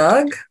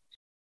 Doug?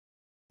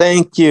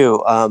 Thank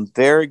you.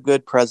 Very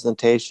good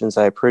presentations.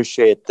 I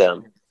appreciate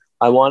them.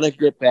 I want to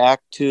get back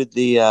to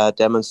the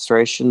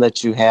demonstration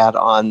that you had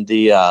on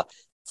the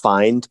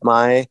Find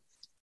My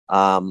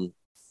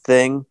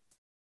thing.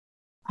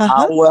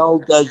 How well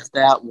does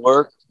that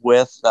work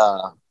with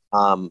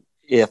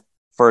if,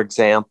 for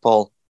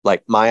example,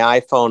 like my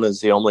iPhone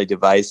is the only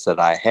device that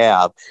I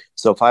have.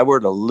 So if I were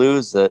to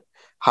lose it,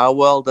 how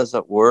well does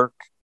it work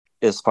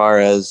as far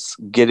as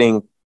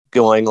going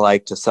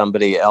like to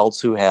somebody else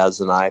who has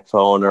an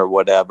iPhone or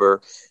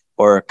whatever,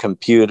 or a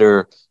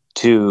computer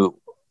to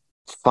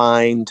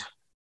find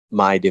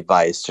my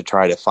device, to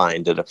try to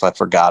find it if I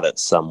forgot it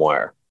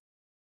somewhere?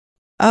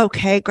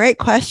 Okay, great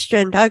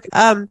question, Doug.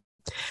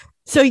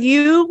 So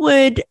you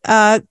would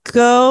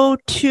go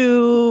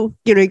to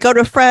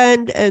a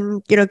friend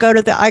and, go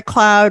to the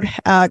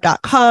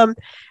iCloud.com,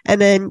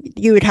 and then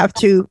you would have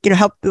to,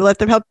 let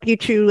them help you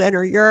to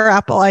enter your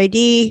Apple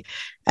ID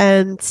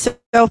and so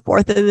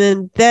forth.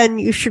 And then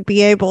you should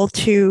be able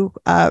to,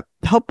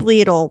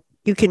 hopefully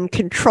you can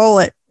control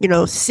it,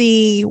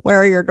 see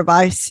where your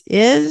device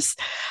is.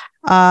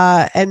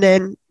 And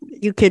then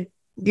you could,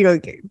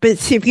 but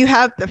see if you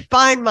have the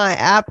Find My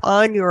app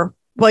on you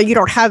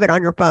don't have it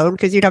on your phone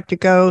because you'd have to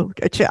go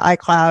to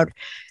iCloud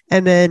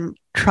and then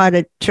try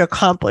to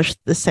accomplish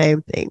the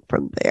same thing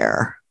from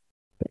there.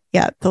 But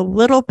yeah, it's a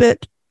little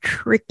bit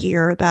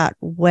trickier that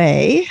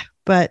way,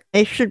 but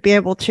they should be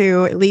able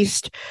to at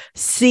least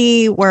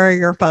see where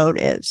your phone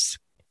is.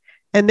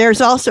 And there's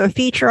also a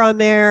feature on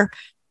there.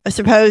 I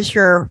suppose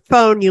you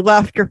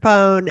left your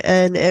phone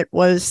and it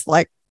was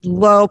like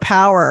low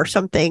power or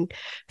something.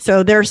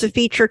 So there's a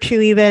feature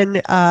to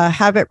even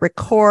have it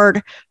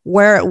record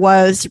where it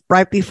was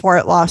right before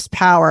it lost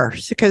power.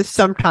 Because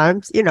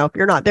sometimes, if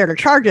you're not there to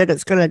charge it,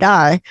 it's going to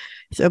die.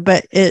 So,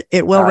 but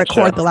it will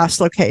record the last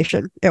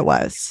location it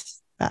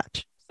was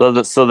at.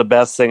 So the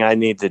best thing I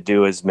need to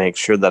do is make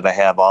sure that I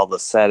have all the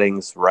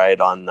settings right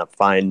on the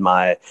Find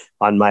My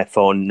on my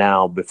phone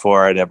now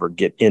before I'd ever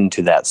get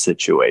into that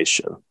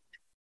situation.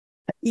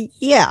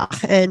 Yeah,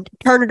 and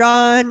turn it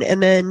on,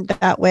 and then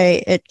that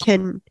way it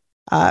can.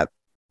 And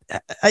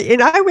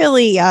I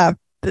really, I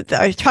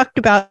talked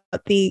about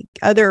the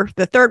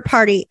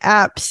third-party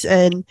apps,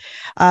 and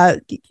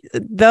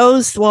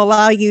those will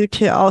allow you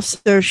to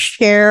also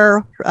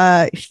share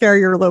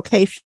your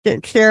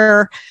location,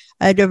 share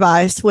a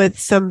device with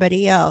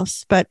somebody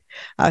else. But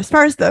as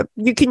far as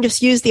you can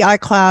just use the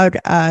iCloud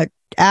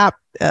app.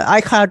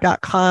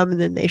 iCloud.com, and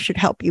then they should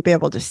help you be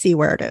able to see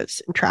where it is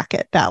and track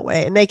it that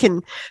way. And they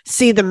can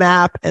see the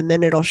map, and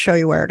then it'll show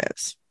you where it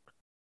is.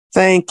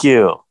 Thank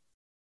you.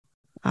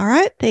 All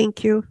right.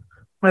 Thank you.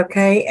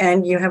 Okay.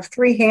 And you have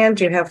 3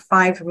 hands. You have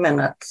 5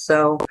 minutes.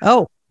 So.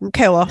 Oh,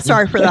 okay. Well,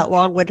 sorry for that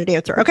long-winded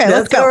answer. Okay,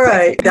 let's go. All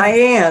right.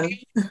 Diane.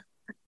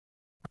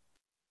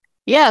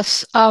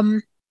 Yes.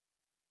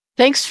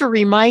 Thanks for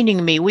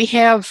reminding me. We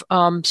have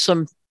some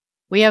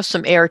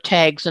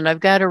AirTags, and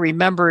I've got to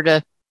remember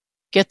to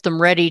get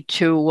them ready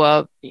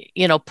to,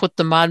 put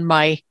them on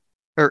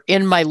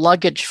in my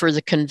luggage for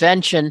the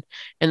convention.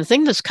 And the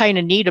thing that's kind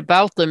of neat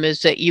about them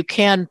is that you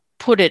can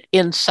put it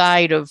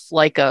inside of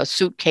like a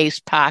suitcase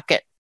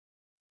pocket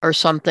or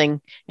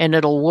something, and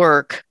it'll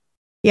work.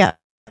 Yeah.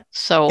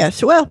 So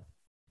yes, it will.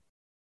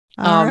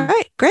 All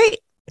right, great.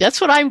 That's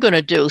what I'm going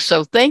to do.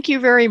 So thank you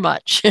very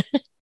much.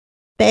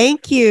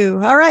 Thank you.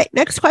 All right,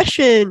 next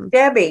question.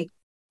 Debbie.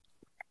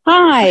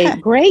 Hi,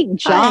 great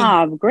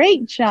job. Hi.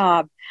 Great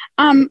job.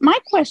 My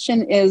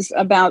question is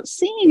about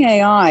Seeing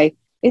AI.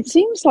 It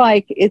seems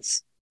like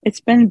it's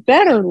been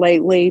better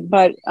lately,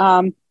 but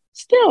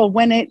still,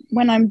 when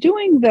I'm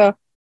doing the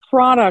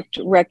product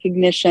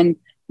recognition,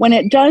 when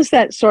it does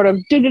that sort of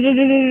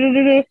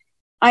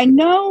I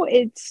know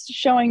it's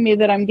showing me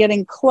that I'm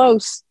getting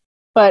close,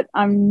 but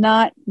I'm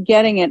not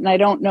getting it, and I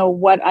don't know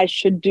what I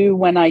should do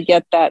when I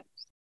get that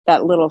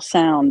little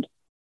sound.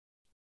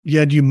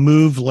 Yeah, do you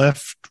move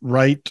left,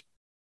 right?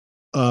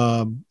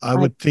 I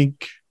would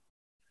think,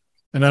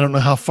 and I don't know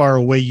how far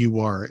away you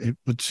are. It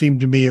would seem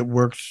to me it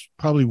works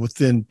probably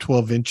within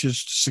 12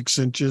 inches to 6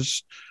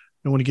 inches.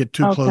 Don't want to get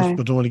too close,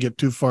 but don't want to get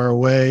too far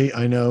away.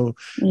 I know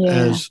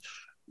as,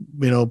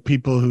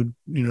 people who,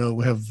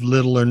 have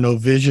little or no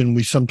vision,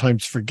 we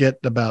sometimes forget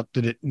about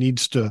that it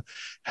needs to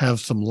have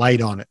some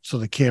light on it so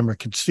the camera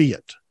can see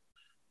it.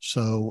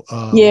 So,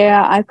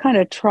 I've kind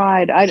of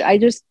tried. I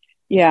just,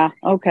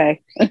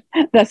 okay.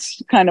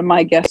 That's kind of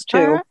my guess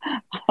too.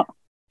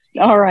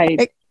 All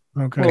right.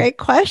 Okay. Great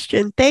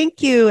question.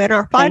 Thank you. And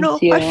our final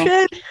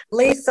question,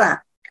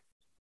 Lisa.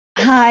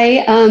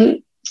 Hi.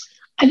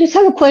 I just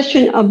have a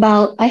question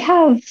about, I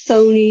have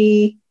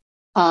Sony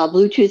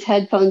Bluetooth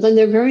headphones and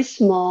they're very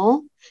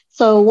small.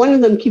 So one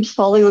of them keeps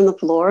falling on the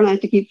floor and I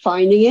have to keep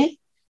finding it.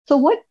 So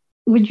what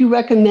would you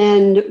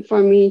recommend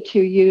for me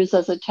to use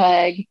as a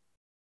tag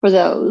for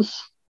those?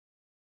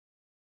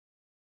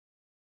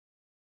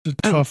 It's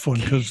a tough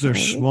one because they're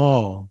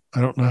small.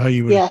 I don't know how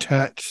you would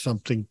attach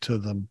something to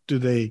them. Do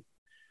they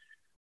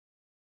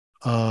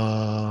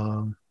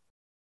are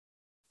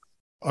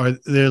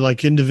they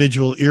like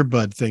individual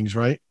earbud things,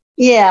 right?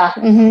 Yeah.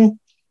 Mm-hmm.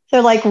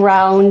 They're like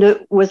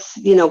round with,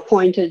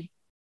 pointed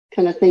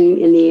kind of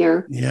thing in the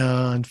ear.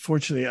 Yeah,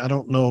 unfortunately, I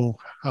don't know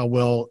how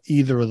well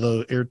either of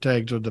the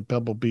AirTags or the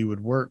Pebble Bee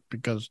would work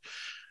because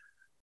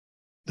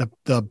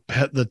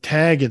the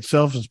tag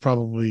itself is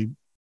probably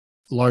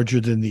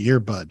larger than the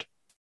earbud.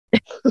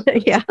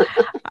 Yeah,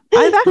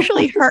 I've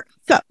actually heard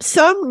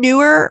some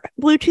newer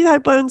Bluetooth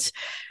headphones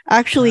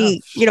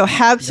actually,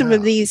 have some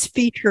of these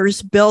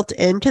features built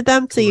into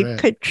them. So you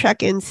could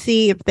check and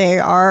see if they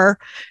are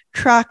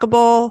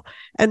trackable.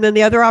 And then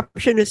the other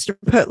option is to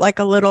put like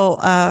a little,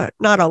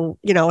 not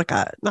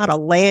a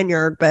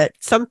lanyard, but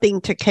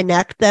something to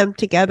connect them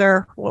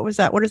together. What was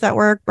that? What is that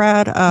word,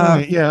 Brad?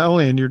 A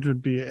lanyard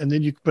would be, and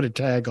then you could put a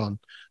tag on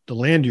the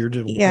lanyard.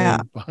 It'll go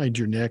behind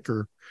your neck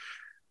or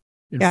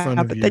in front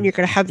of you. Then you're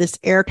going to have this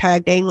air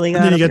tag dangling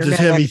out. And then you get this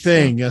heavy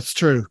thing. That's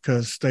true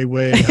because they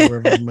weigh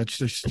however much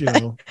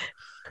they,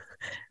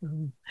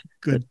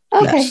 good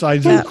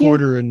size of a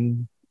quarter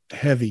and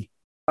heavy.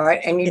 All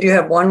right, and you do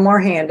have one more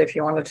hand if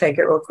you want to take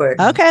it real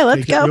quick. Okay,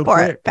 let's go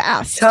for it.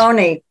 Fast.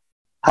 Tony.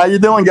 How you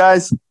doing,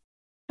 guys?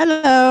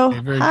 Hello.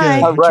 Hey, very good.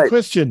 What's your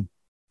question?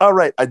 All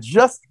right, I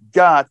just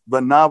got the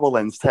novel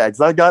lens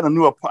tags. I'm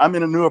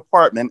in a new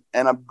apartment,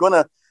 and I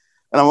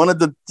wanted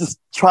to just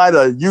try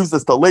to use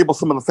this to label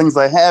some of the things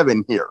I have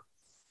in here.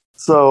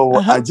 So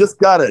I just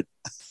got it.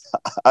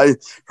 I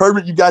heard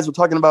what you guys were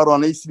talking about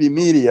on ACB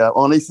Media,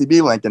 on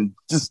ACB Link, and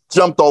just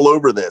jumped all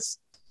over this.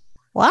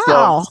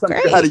 Wow, so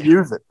great. How to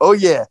use it. Oh,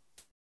 yeah.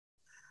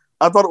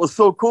 I thought it was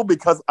so cool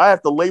because I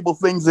have to label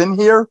things in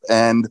here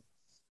and,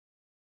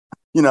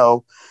 I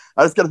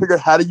just got to figure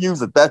out how to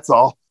use it. That's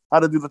all. How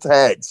to do the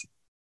tags.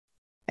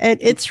 And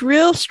it's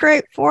real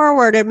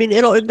straightforward. I mean,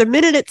 the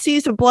minute it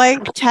sees a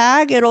blank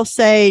tag, it'll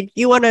say,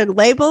 you want to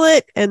label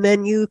it? And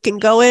then you can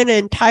go in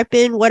and type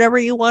in whatever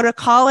you want to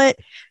call it.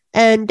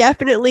 And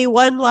definitely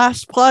one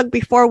last plug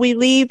before we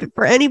leave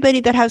for anybody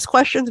that has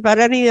questions about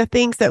any of the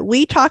things that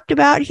we talked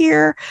about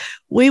here.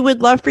 We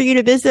would love for you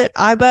to visit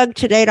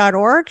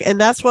ibugtoday.org. And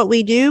that's what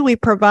we do. We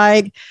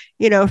provide,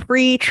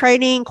 free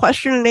training,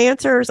 question and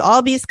answers,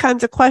 all these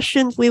kinds of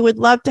questions. We would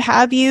love to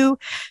have you.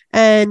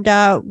 And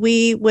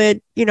we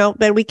would,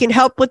 then we can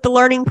help with the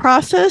learning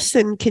process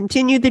and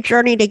continue the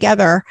journey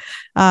together.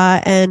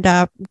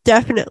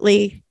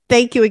 Definitely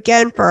thank you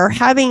again for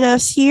having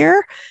us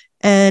here.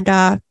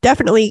 And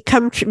definitely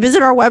come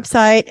visit our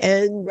website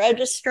and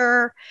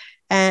register,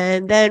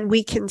 and then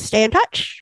we can stay in touch.